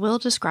 but I will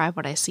describe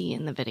what I see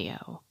in the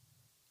video.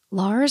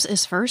 Lars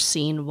is first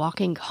seen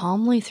walking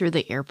calmly through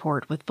the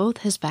airport with both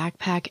his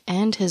backpack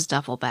and his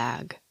duffel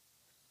bag.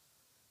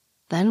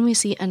 Then we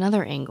see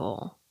another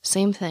angle,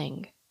 same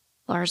thing.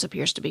 Lars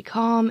appears to be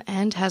calm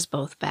and has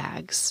both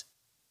bags.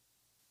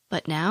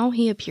 But now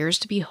he appears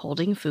to be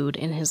holding food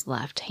in his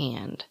left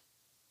hand.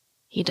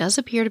 He does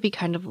appear to be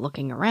kind of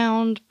looking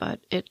around, but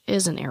it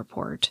is an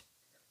airport.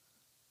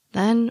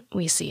 Then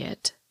we see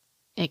it.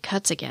 It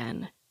cuts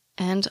again,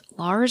 and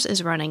Lars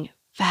is running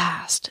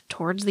fast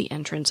towards the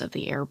entrance of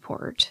the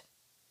airport.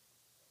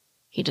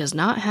 He does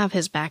not have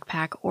his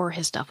backpack or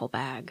his duffel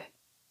bag.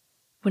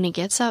 When he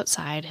gets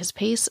outside, his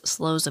pace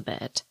slows a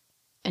bit,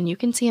 and you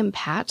can see him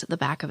pat the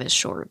back of his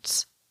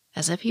shorts,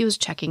 as if he was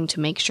checking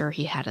to make sure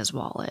he had his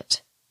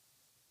wallet.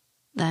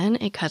 Then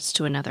it cuts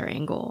to another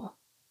angle,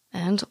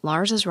 and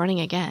Lars is running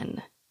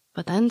again,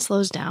 but then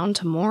slows down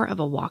to more of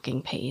a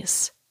walking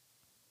pace.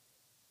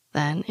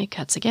 Then it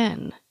cuts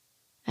again,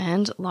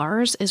 and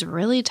Lars is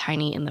really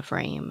tiny in the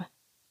frame,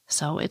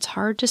 so it's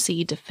hard to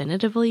see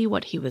definitively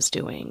what he was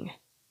doing.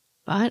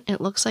 But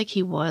it looks like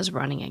he was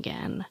running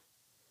again.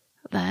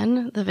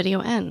 Then the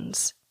video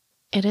ends.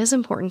 It is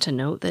important to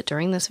note that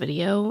during this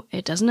video,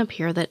 it doesn't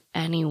appear that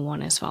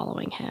anyone is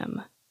following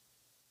him.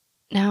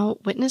 Now,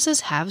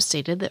 witnesses have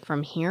stated that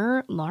from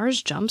here,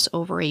 Lars jumps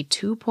over a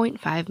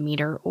 2.5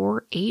 meter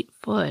or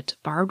 8-foot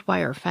barbed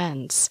wire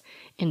fence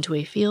into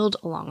a field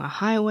along a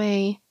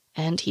highway,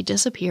 and he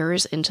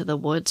disappears into the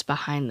woods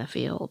behind the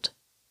field.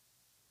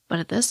 But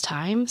at this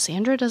time,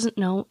 Sandra doesn't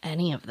know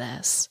any of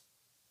this.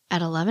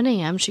 At 11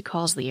 a.m., she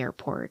calls the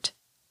airport,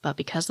 but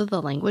because of the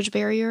language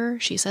barrier,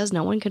 she says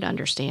no one could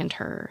understand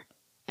her,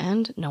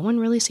 and no one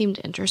really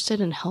seemed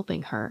interested in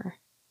helping her.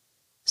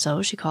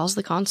 So she calls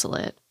the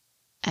consulate.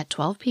 At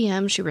 12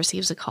 p.m., she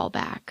receives a call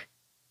back.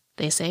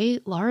 They say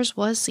Lars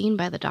was seen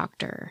by the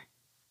doctor.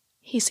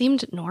 He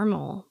seemed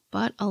normal,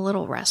 but a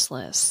little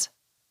restless.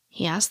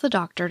 He asked the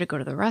doctor to go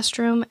to the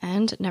restroom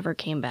and never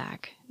came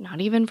back, not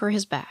even for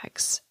his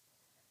bags.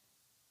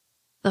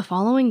 The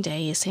following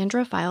day,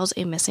 Sandra files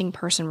a missing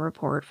person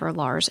report for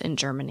Lars in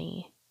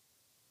Germany.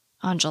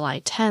 On July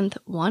 10th,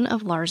 one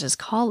of Lars's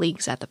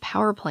colleagues at the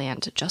power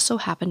plant just so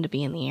happened to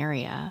be in the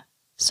area.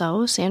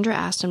 So Sandra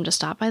asked him to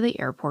stop by the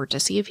airport to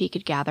see if he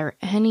could gather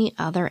any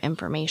other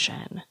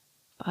information.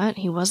 But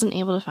he wasn't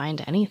able to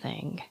find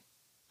anything.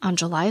 On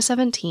July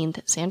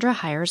 17th, Sandra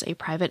hires a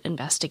private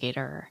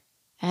investigator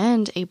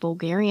and a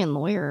Bulgarian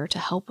lawyer to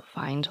help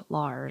find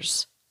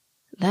Lars.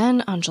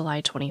 Then, on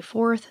July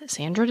 24th,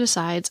 Sandra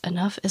decides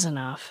enough is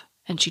enough,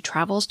 and she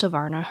travels to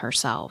Varna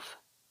herself.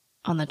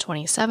 On the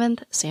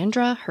 27th,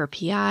 Sandra, her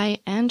PI,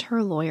 and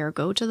her lawyer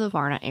go to the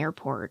Varna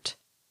airport.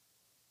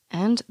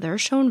 And they're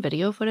shown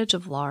video footage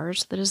of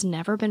Lars that has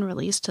never been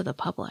released to the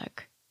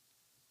public.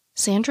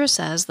 Sandra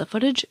says the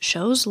footage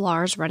shows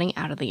Lars running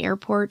out of the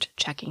airport,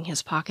 checking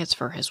his pockets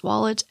for his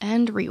wallet,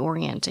 and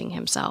reorienting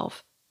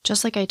himself,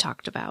 just like I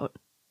talked about.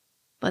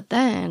 But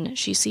then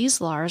she sees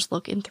Lars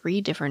look in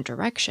 3 different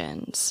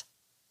directions.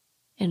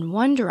 In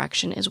one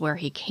direction is where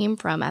he came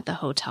from at the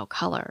hotel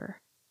color.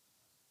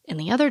 In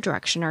the other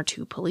direction are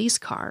 2 police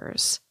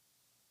cars.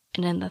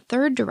 And in the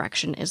third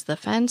direction is the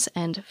fence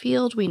and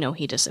field we know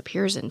he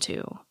disappears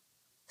into.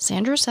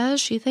 Sandra says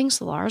she thinks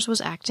Lars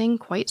was acting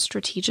quite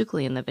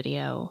strategically in the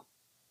video.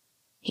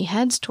 He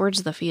heads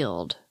towards the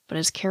field, but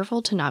is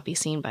careful to not be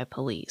seen by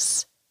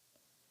police.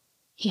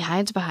 He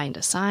hides behind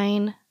a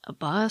sign, a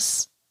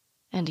bus,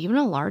 and even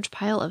a large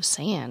pile of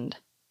sand.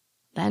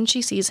 Then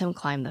she sees him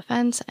climb the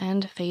fence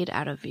and fade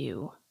out of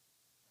view.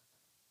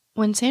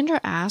 When Sandra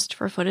asked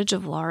for footage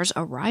of Lars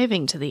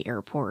arriving to the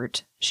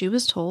airport, she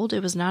was told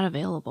it was not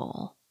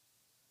available.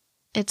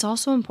 It's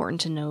also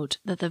important to note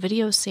that the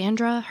video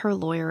Sandra, her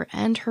lawyer,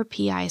 and her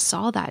PI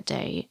saw that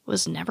day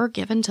was never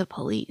given to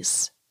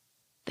police.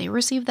 They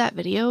received that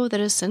video that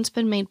has since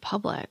been made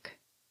public.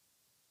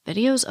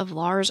 Videos of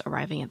Lars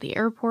arriving at the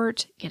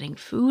airport, getting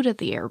food at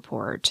the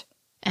airport,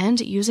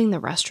 and using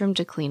the restroom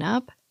to clean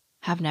up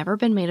have never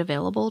been made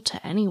available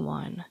to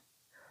anyone.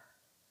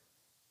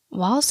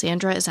 While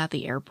Sandra is at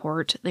the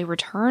airport, they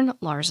return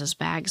Lars's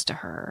bags to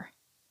her.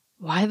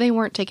 Why they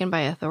weren't taken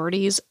by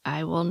authorities,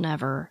 I will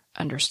never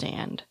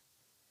understand.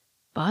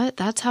 But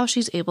that's how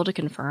she's able to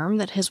confirm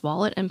that his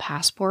wallet and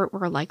passport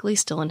were likely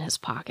still in his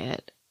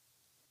pocket.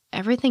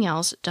 Everything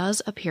else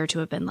does appear to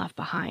have been left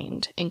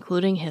behind,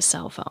 including his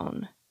cell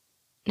phone.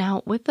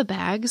 Now, with the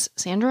bags,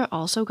 Sandra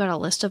also got a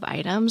list of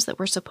items that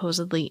were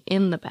supposedly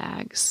in the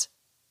bags.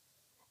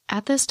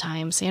 At this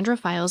time, Sandra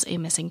files a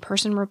missing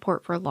person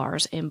report for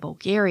Lars in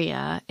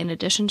Bulgaria, in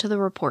addition to the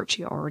report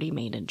she already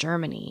made in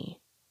Germany.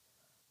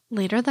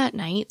 Later that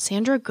night,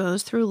 Sandra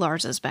goes through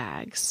Lars's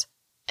bags,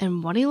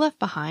 and what he left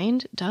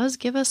behind does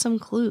give us some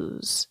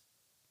clues.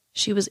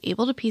 She was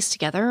able to piece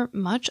together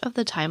much of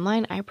the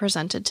timeline I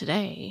presented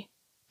today,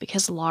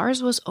 because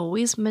Lars was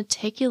always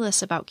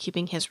meticulous about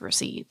keeping his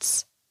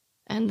receipts.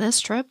 And this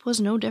trip was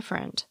no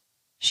different.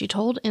 She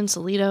told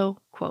Insolito,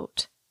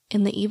 quote,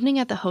 "In the evening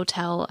at the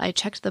hotel, I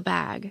checked the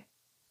bag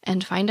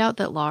and find out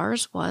that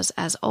Lars was,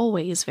 as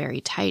always,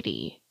 very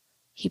tidy.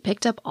 He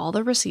picked up all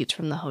the receipts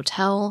from the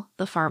hotel,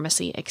 the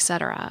pharmacy,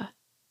 etc.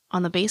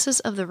 On the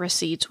basis of the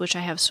receipts, which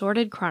I have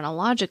sorted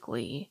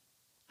chronologically,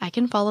 I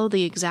can follow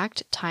the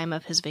exact time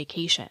of his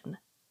vacation.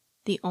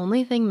 The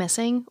only thing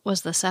missing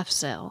was the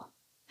Cefsil."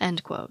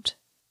 End quote.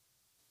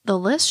 The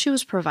list she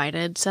was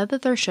provided said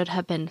that there should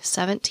have been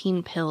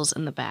 17 pills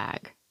in the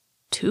bag,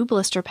 2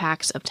 blister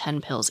packs of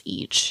 10 pills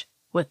each,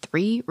 with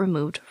 3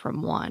 removed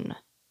from 1.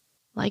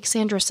 Like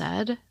Sandra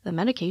said, the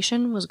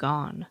medication was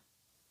gone.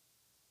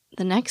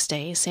 The next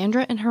day,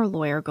 Sandra and her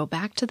lawyer go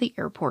back to the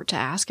airport to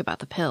ask about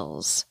the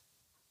pills.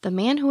 The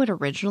man who had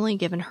originally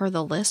given her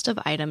the list of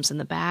items in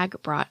the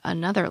bag brought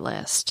another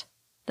list,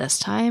 this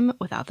time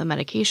without the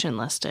medication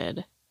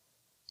listed.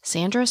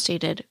 Sandra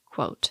stated,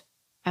 quote,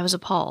 "I was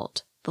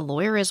appalled. The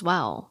lawyer as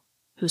well,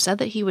 who said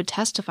that he would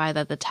testify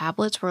that the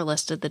tablets were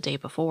listed the day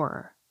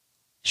before.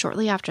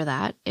 Shortly after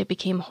that, it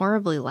became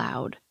horribly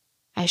loud.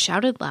 I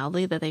shouted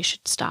loudly that they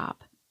should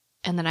stop,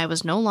 and that I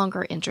was no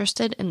longer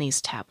interested in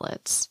these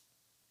tablets.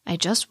 I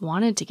just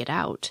wanted to get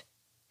out.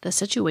 The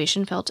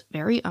situation felt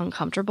very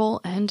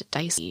uncomfortable and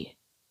dicey.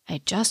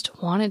 I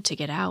just wanted to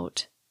get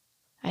out.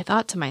 I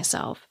thought to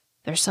myself,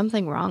 there's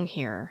something wrong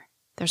here.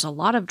 There's a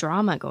lot of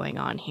drama going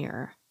on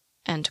here."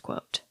 End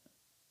quote.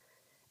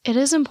 It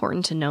is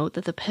important to note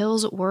that the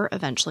pills were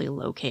eventually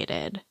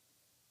located.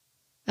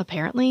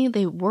 Apparently,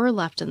 they were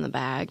left in the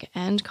bag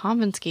and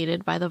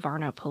confiscated by the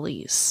Varna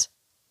police.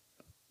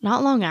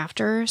 Not long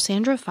after,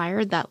 Sandra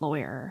fired that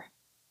lawyer.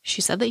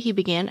 She said that he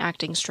began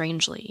acting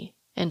strangely,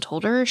 and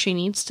told her she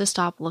needs to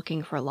stop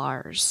looking for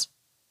Lars.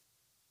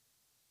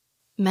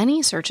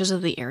 Many searches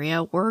of the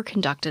area were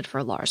conducted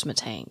for Lars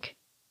Mittank.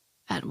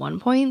 At one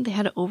point, they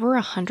had over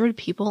 100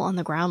 people on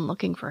the ground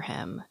looking for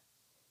him.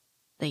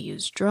 They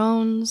used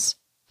drones,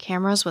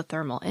 cameras with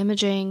thermal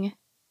imaging,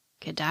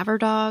 cadaver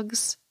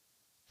dogs,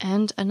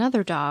 and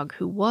another dog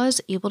who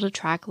was able to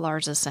track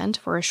Lars' scent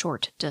for a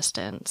short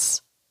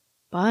distance,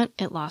 but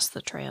it lost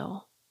the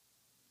trail.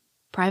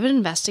 Private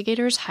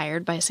investigators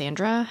hired by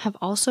Sandra have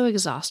also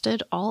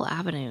exhausted all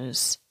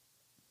avenues.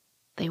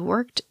 They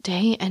worked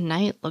day and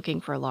night looking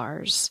for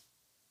Lars.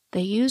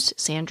 They used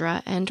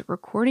Sandra and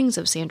recordings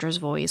of Sandra's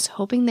voice,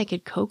 hoping they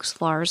could coax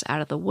Lars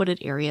out of the wooded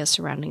area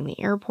surrounding the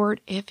airport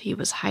if he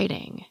was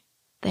hiding.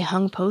 They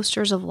hung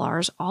posters of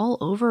Lars all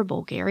over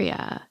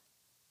Bulgaria,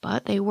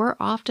 but they were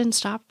often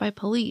stopped by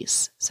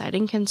police,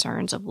 citing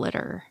concerns of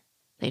litter.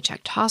 They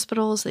checked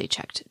hospitals, they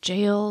checked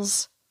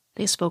jails,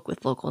 they spoke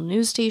with local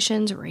news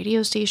stations,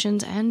 radio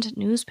stations, and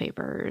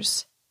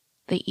newspapers.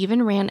 They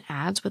even ran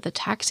ads with the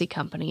taxi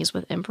companies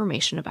with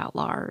information about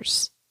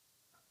Lars.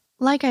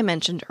 Like I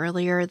mentioned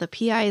earlier, the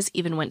PIs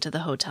even went to the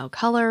Hotel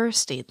Color,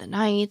 stayed the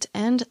night,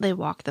 and they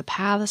walked the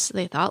paths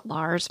they thought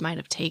Lars might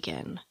have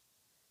taken.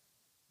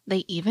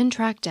 They even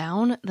tracked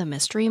down the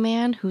mystery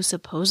man who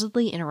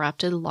supposedly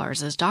interrupted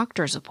Lars's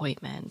doctor's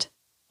appointment.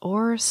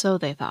 Or so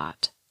they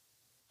thought.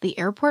 The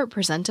airport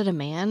presented a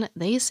man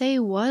they say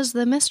was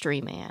the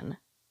mystery man,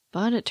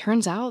 but it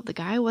turns out the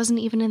guy wasn't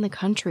even in the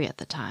country at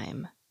the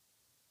time.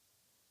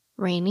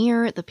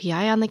 Rainier, the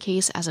PI on the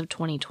case as of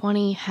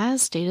 2020,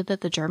 has stated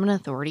that the German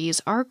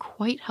authorities are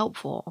quite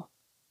helpful,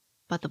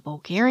 but the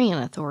Bulgarian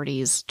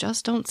authorities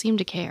just don't seem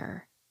to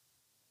care.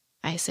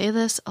 I say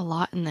this a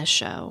lot in this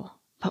show,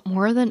 but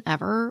more than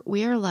ever,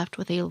 we are left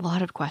with a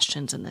lot of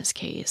questions in this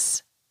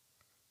case.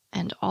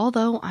 And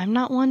although I'm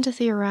not one to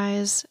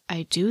theorize,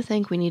 I do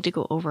think we need to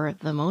go over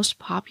the most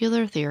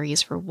popular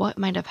theories for what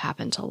might have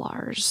happened to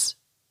Lars.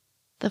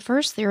 The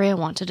first theory I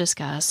want to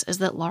discuss is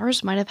that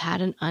Lars might have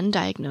had an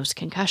undiagnosed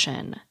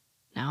concussion.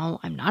 Now,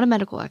 I'm not a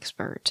medical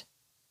expert.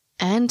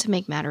 And to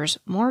make matters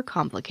more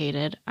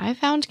complicated, I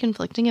found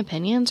conflicting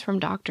opinions from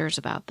doctors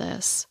about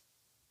this.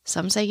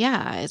 Some say,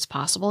 yeah, it's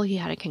possible he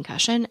had a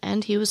concussion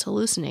and he was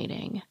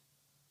hallucinating.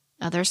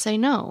 Others say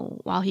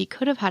no, while he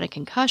could have had a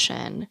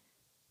concussion,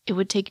 it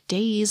would take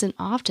days and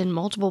often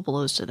multiple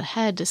blows to the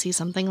head to see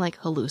something like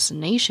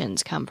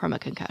hallucinations come from a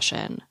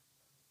concussion.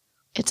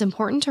 It's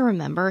important to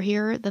remember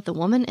here that the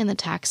woman in the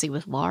taxi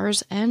with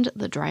Lars and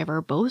the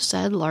driver both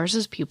said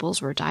Lars's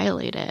pupils were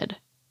dilated,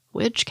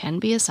 which can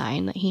be a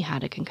sign that he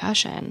had a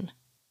concussion.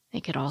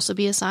 It could also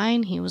be a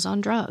sign he was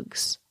on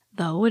drugs,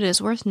 though it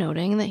is worth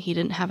noting that he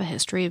didn't have a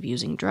history of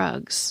using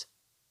drugs.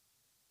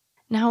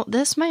 Now,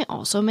 this might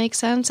also make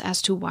sense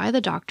as to why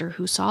the doctor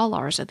who saw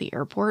Lars at the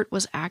airport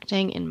was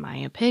acting, in my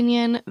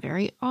opinion,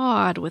 very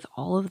odd with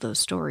all of those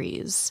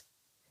stories.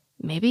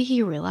 Maybe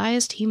he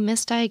realized he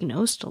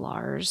misdiagnosed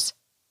Lars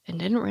and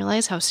didn't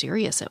realize how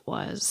serious it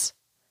was.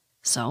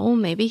 So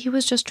maybe he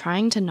was just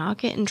trying to not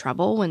get in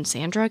trouble when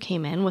Sandra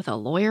came in with a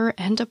lawyer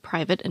and a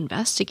private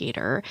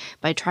investigator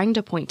by trying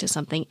to point to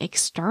something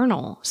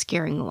external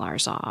scaring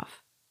Lars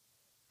off,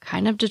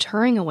 kind of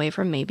deterring away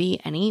from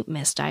maybe any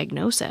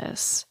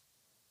misdiagnosis.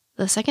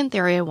 The second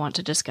theory I want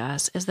to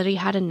discuss is that he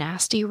had a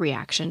nasty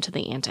reaction to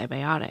the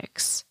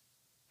antibiotics.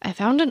 I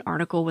found an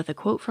article with a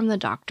quote from the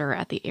doctor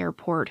at the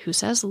airport who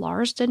says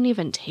Lars didn't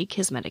even take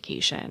his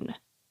medication,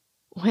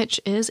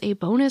 which is a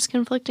bonus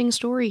conflicting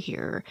story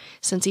here,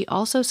 since he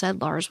also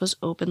said Lars was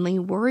openly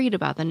worried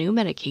about the new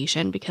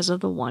medication because of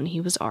the one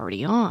he was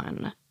already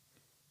on.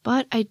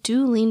 But I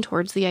do lean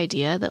towards the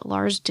idea that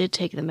Lars did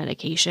take the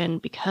medication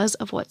because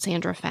of what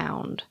Sandra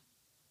found,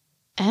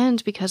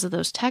 and because of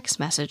those text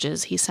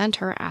messages he sent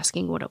her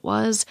asking what it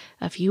was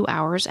a few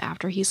hours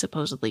after he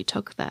supposedly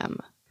took them.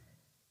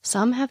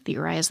 Some have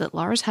theorized that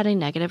Lars had a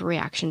negative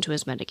reaction to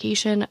his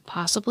medication,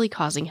 possibly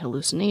causing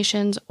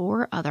hallucinations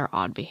or other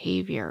odd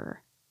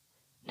behavior.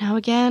 Now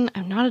again,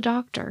 I'm not a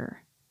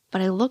doctor,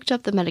 but I looked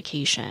up the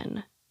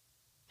medication.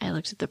 I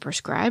looked at the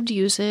prescribed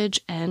usage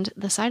and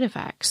the side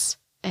effects,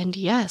 and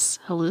yes,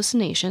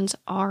 hallucinations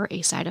are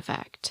a side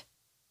effect.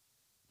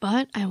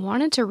 But I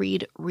wanted to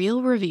read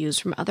real reviews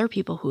from other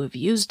people who have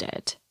used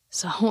it,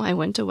 so I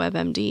went to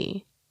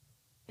WebMD.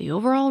 The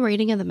overall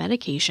rating of the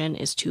medication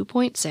is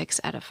 2.6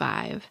 out of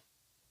 5.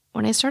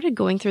 When I started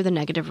going through the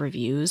negative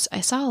reviews,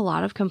 I saw a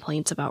lot of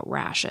complaints about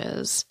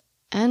rashes,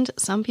 and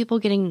some people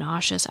getting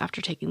nauseous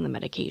after taking the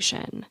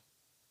medication.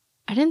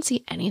 I didn't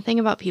see anything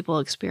about people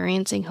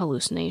experiencing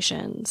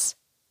hallucinations,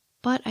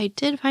 but I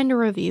did find a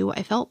review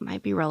I felt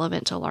might be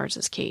relevant to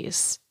Lars's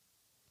case.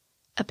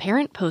 A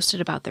parent posted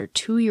about their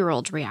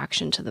 2-year-old's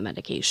reaction to the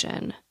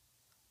medication.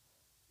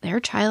 Their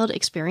child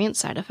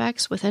experienced side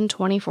effects within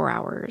 24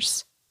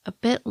 hours. A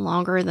bit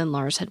longer than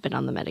Lars had been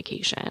on the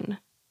medication.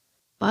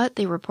 But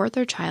they report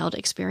their child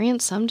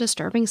experienced some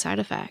disturbing side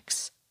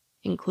effects,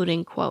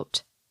 including,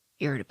 quote,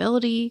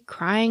 irritability,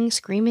 crying,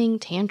 screaming,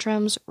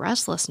 tantrums,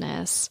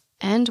 restlessness,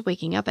 and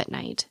waking up at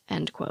night,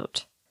 end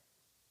quote.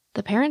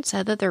 The parents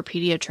said that their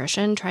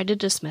pediatrician tried to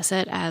dismiss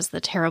it as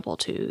the terrible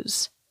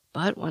twos,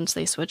 but once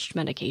they switched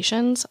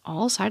medications,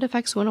 all side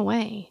effects went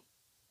away.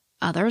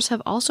 Others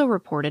have also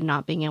reported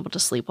not being able to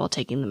sleep while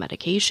taking the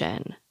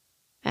medication,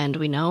 and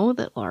we know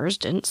that Lars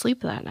didn't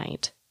sleep that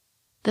night.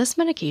 This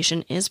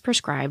medication is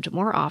prescribed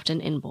more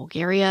often in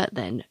Bulgaria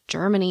than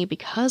Germany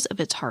because of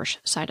its harsh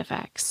side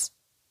effects.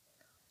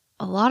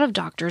 A lot of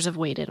doctors have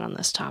weighed in on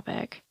this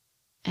topic,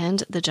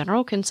 and the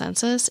general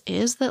consensus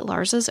is that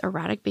Lars's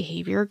erratic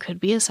behavior could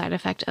be a side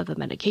effect of the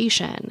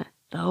medication,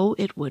 though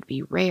it would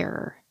be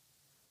rare.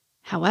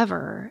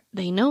 However,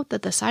 they note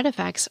that the side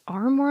effects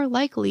are more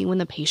likely when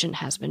the patient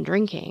has been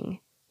drinking,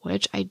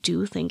 which I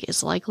do think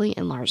is likely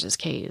in Lars's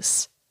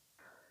case.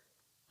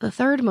 The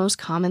third most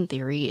common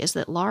theory is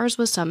that Lars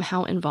was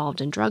somehow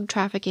involved in drug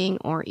trafficking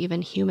or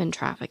even human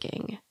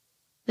trafficking.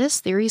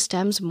 This theory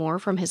stems more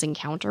from his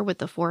encounter with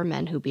the 4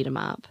 men who beat him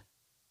up.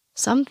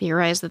 Some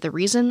theorize that the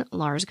reason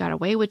Lars got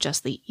away with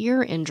just the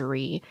ear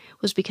injury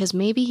was because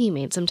maybe he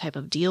made some type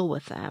of deal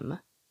with them.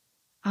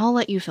 I'll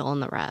let you fill in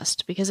the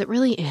rest, because it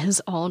really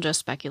is all just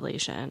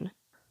speculation.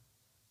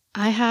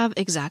 I have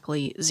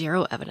exactly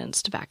 0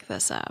 evidence to back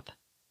this up.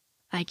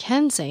 I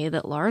can say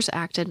that Lars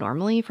acted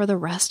normally for the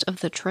rest of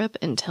the trip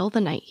until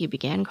the night he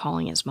began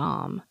calling his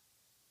mom.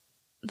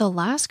 The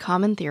last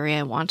common theory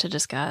I want to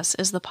discuss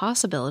is the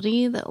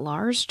possibility that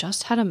Lars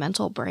just had a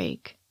mental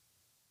break.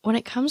 When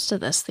it comes to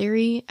this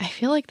theory, I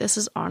feel like this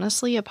is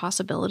honestly a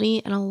possibility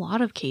in a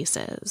lot of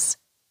cases,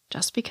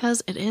 just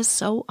because it is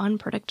so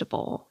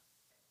unpredictable.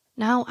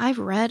 Now, I've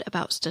read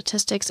about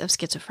statistics of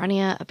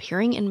schizophrenia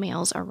appearing in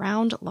males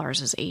around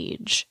Lars's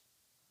age,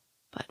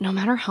 but no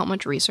matter how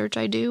much research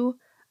I do,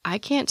 I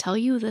can't tell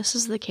you this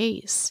is the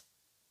case.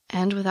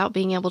 And without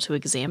being able to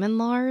examine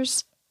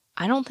Lars,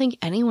 I don't think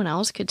anyone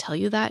else could tell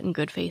you that in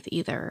good faith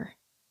either.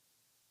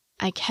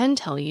 I can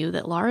tell you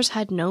that Lars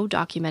had no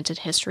documented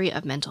history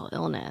of mental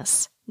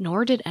illness,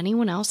 nor did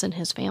anyone else in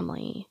his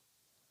family.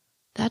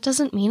 That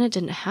doesn't mean it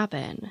didn't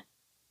happen.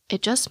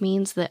 It just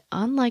means that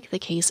unlike the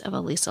case of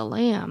Elisa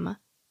Lam,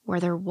 where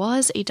there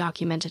was a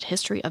documented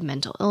history of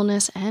mental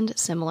illness and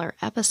similar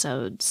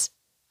episodes,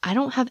 I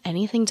don't have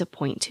anything to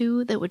point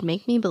to that would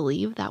make me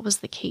believe that was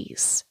the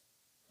case.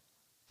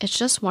 It's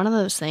just one of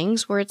those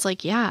things where it's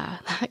like, yeah,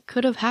 that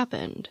could have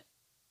happened.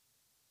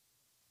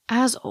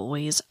 As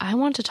always, I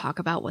want to talk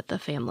about what the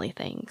family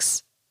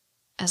thinks.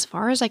 As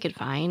far as I could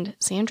find,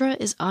 Sandra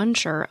is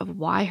unsure of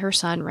why her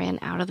son ran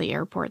out of the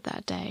airport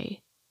that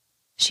day.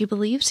 She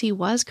believes he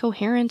was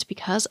coherent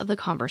because of the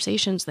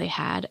conversations they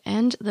had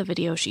and the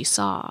video she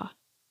saw.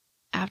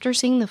 After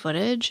seeing the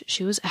footage,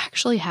 she was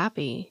actually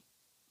happy.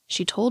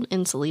 She told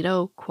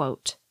Insolito,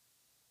 quote,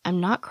 "I'm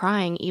not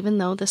crying even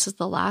though this is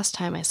the last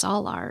time I saw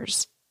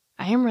Lars.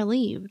 I am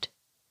relieved.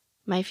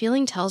 My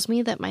feeling tells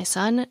me that my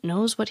son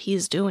knows what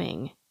he's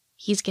doing.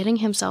 He's getting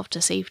himself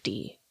to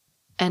safety."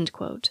 End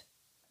quote.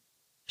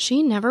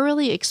 She never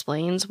really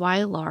explains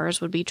why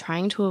Lars would be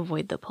trying to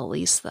avoid the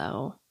police,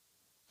 though.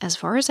 As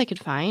far as I could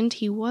find,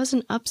 he was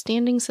an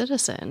upstanding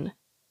citizen.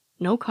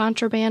 No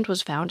contraband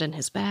was found in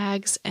his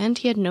bags, and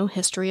he had no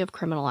history of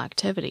criminal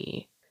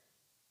activity.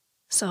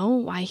 So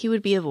why he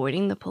would be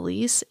avoiding the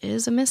police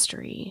is a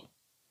mystery.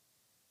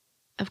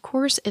 Of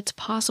course, it's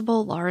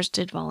possible Lars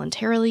did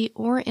voluntarily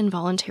or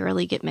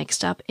involuntarily get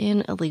mixed up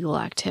in illegal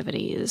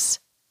activities,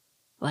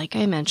 like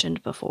I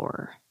mentioned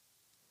before.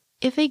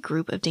 If a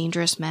group of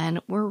dangerous men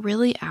were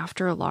really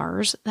after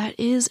Lars, that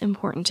is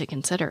important to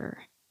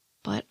consider,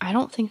 but I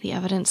don't think the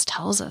evidence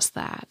tells us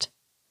that.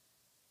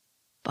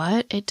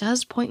 But it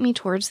does point me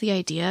towards the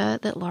idea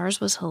that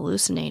Lars was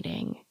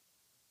hallucinating.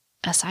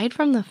 Aside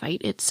from the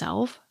fight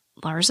itself,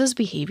 Lars's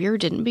behavior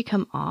didn't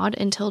become odd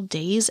until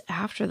days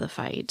after the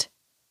fight,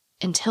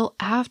 until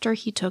after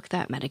he took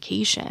that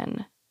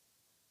medication.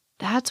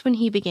 That's when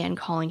he began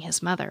calling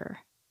his mother.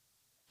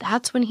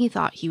 That's when he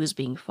thought he was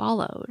being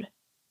followed.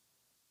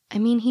 I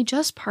mean, he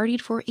just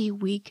partied for a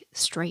week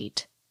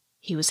straight.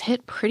 He was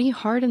hit pretty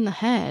hard in the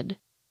head.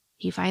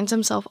 He finds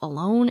himself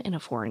alone in a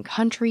foreign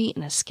country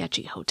in a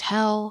sketchy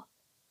hotel.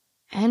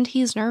 And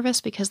he's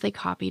nervous because they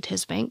copied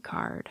his bank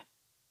card.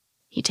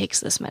 He takes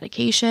this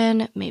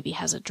medication, maybe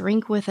has a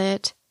drink with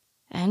it,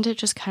 and it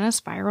just kind of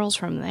spirals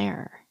from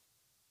there.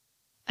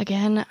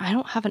 Again, I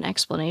don't have an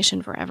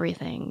explanation for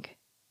everything.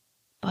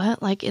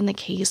 But like in the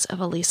case of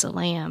Elisa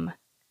Lam,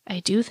 I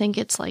do think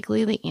it's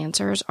likely the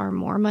answers are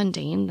more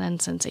mundane than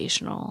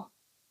sensational.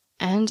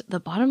 And the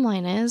bottom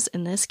line is,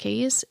 in this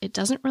case, it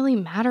doesn't really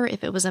matter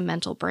if it was a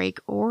mental break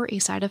or a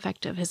side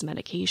effect of his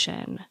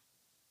medication.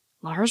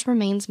 Lars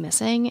remains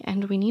missing,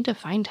 and we need to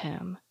find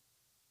him.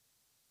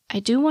 I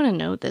do want to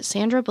note that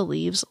Sandra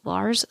believes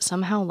Lars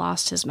somehow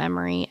lost his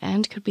memory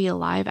and could be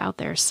alive out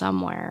there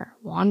somewhere,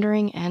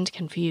 wandering and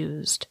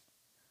confused.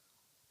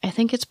 I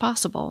think it's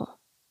possible.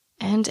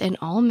 And in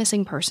all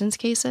missing persons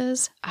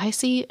cases, I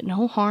see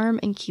no harm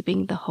in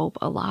keeping the hope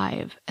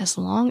alive as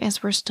long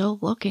as we're still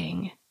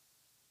looking.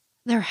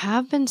 There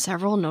have been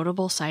several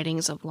notable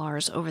sightings of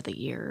Lars over the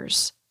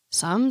years.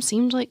 Some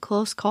seemed like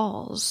close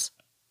calls,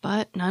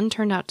 but none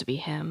turned out to be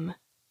him.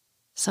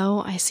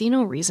 so I see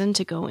no reason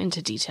to go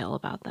into detail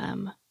about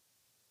them.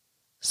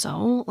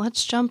 So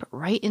let's jump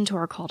right into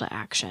our call to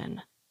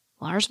action.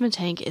 Lars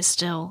Mittank is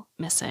still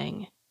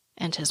missing,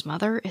 and his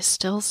mother is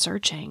still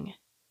searching.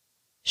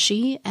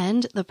 She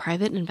and the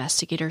private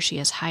investigator she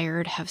has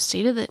hired have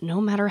stated that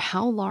no matter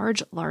how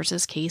large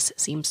Lars's case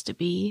seems to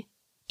be,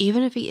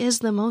 even if he is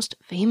the most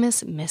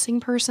famous missing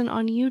person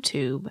on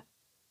YouTube,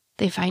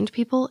 they find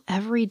people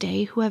every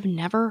day who have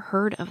never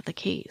heard of the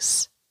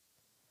case.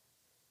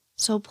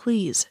 So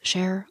please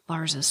share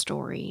Lars's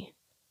story.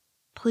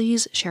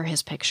 Please share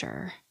his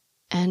picture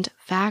and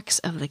facts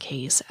of the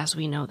case as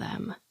we know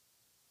them.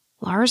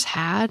 Lars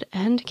had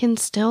and can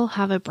still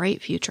have a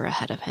bright future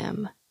ahead of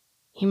him.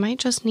 He might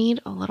just need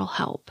a little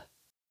help.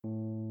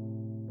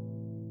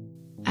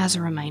 As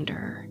a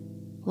reminder,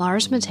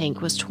 Lars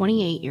Mittank was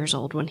 28 years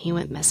old when he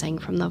went missing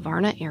from the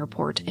Varna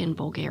airport in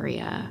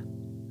Bulgaria.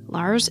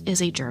 Lars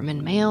is a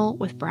German male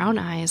with brown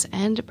eyes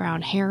and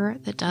brown hair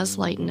that does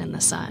lighten in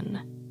the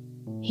sun.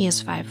 He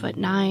is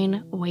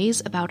 5'9",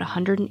 weighs about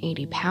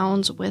 180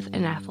 pounds with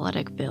an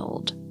athletic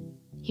build.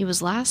 He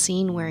was last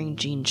seen wearing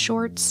jean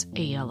shorts,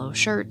 a yellow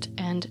shirt,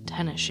 and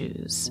tennis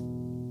shoes.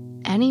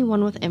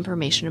 Anyone with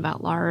information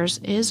about Lars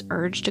is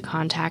urged to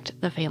contact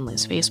the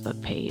family's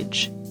Facebook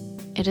page.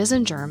 It is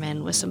in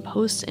German with some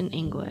posts in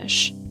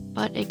English,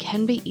 but it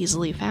can be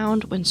easily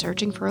found when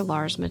searching for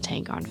Lars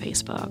Mittank on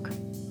Facebook.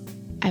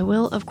 I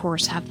will, of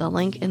course, have the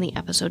link in the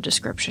episode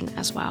description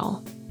as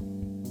well.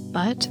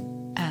 But,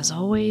 as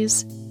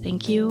always,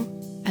 thank you,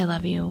 I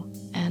love you,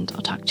 and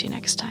I'll talk to you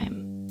next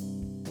time.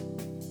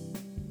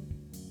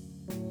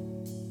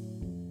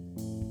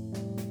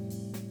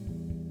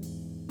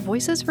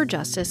 Voices for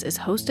Justice is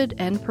hosted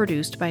and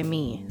produced by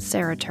me,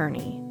 Sarah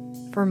Turney.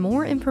 For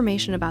more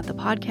information about the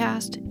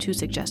podcast, to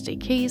suggest a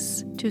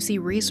case, to see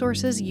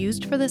resources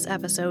used for this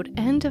episode,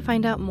 and to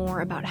find out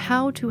more about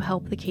how to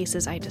help the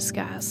cases I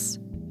discuss,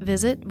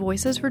 visit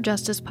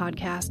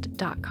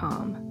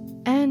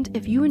voicesforjusticepodcast.com. And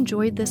if you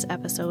enjoyed this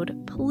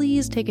episode,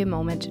 please take a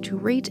moment to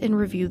rate and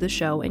review the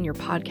show in your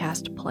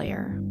podcast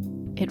player.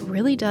 It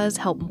really does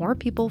help more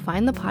people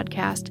find the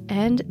podcast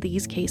and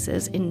these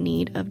cases in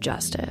need of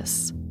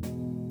justice.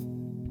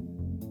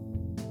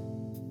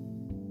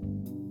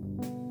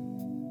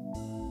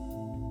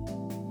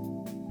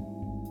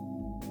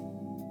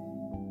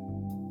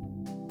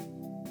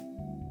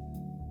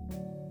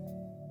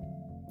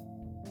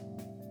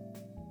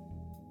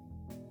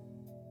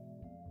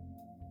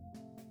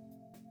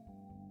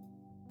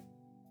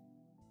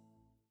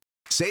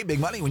 Save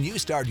big money when you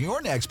start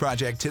your next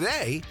project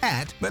today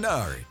at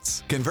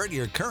Menards. Convert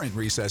your current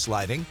recessed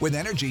lighting with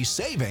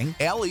energy-saving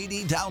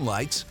LED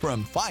downlights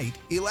from Fight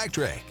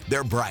Electric.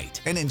 They're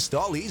bright and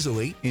install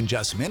easily in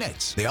just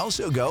minutes. They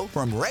also go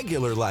from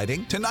regular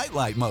lighting to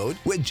nightlight mode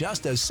with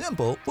just a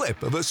simple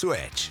flip of a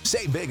switch.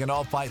 Save big on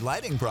all Fight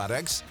lighting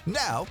products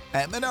now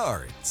at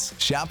Menards.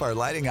 Shop our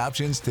lighting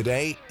options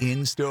today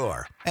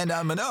in-store and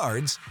on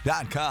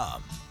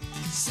Menards.com.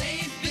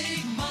 Save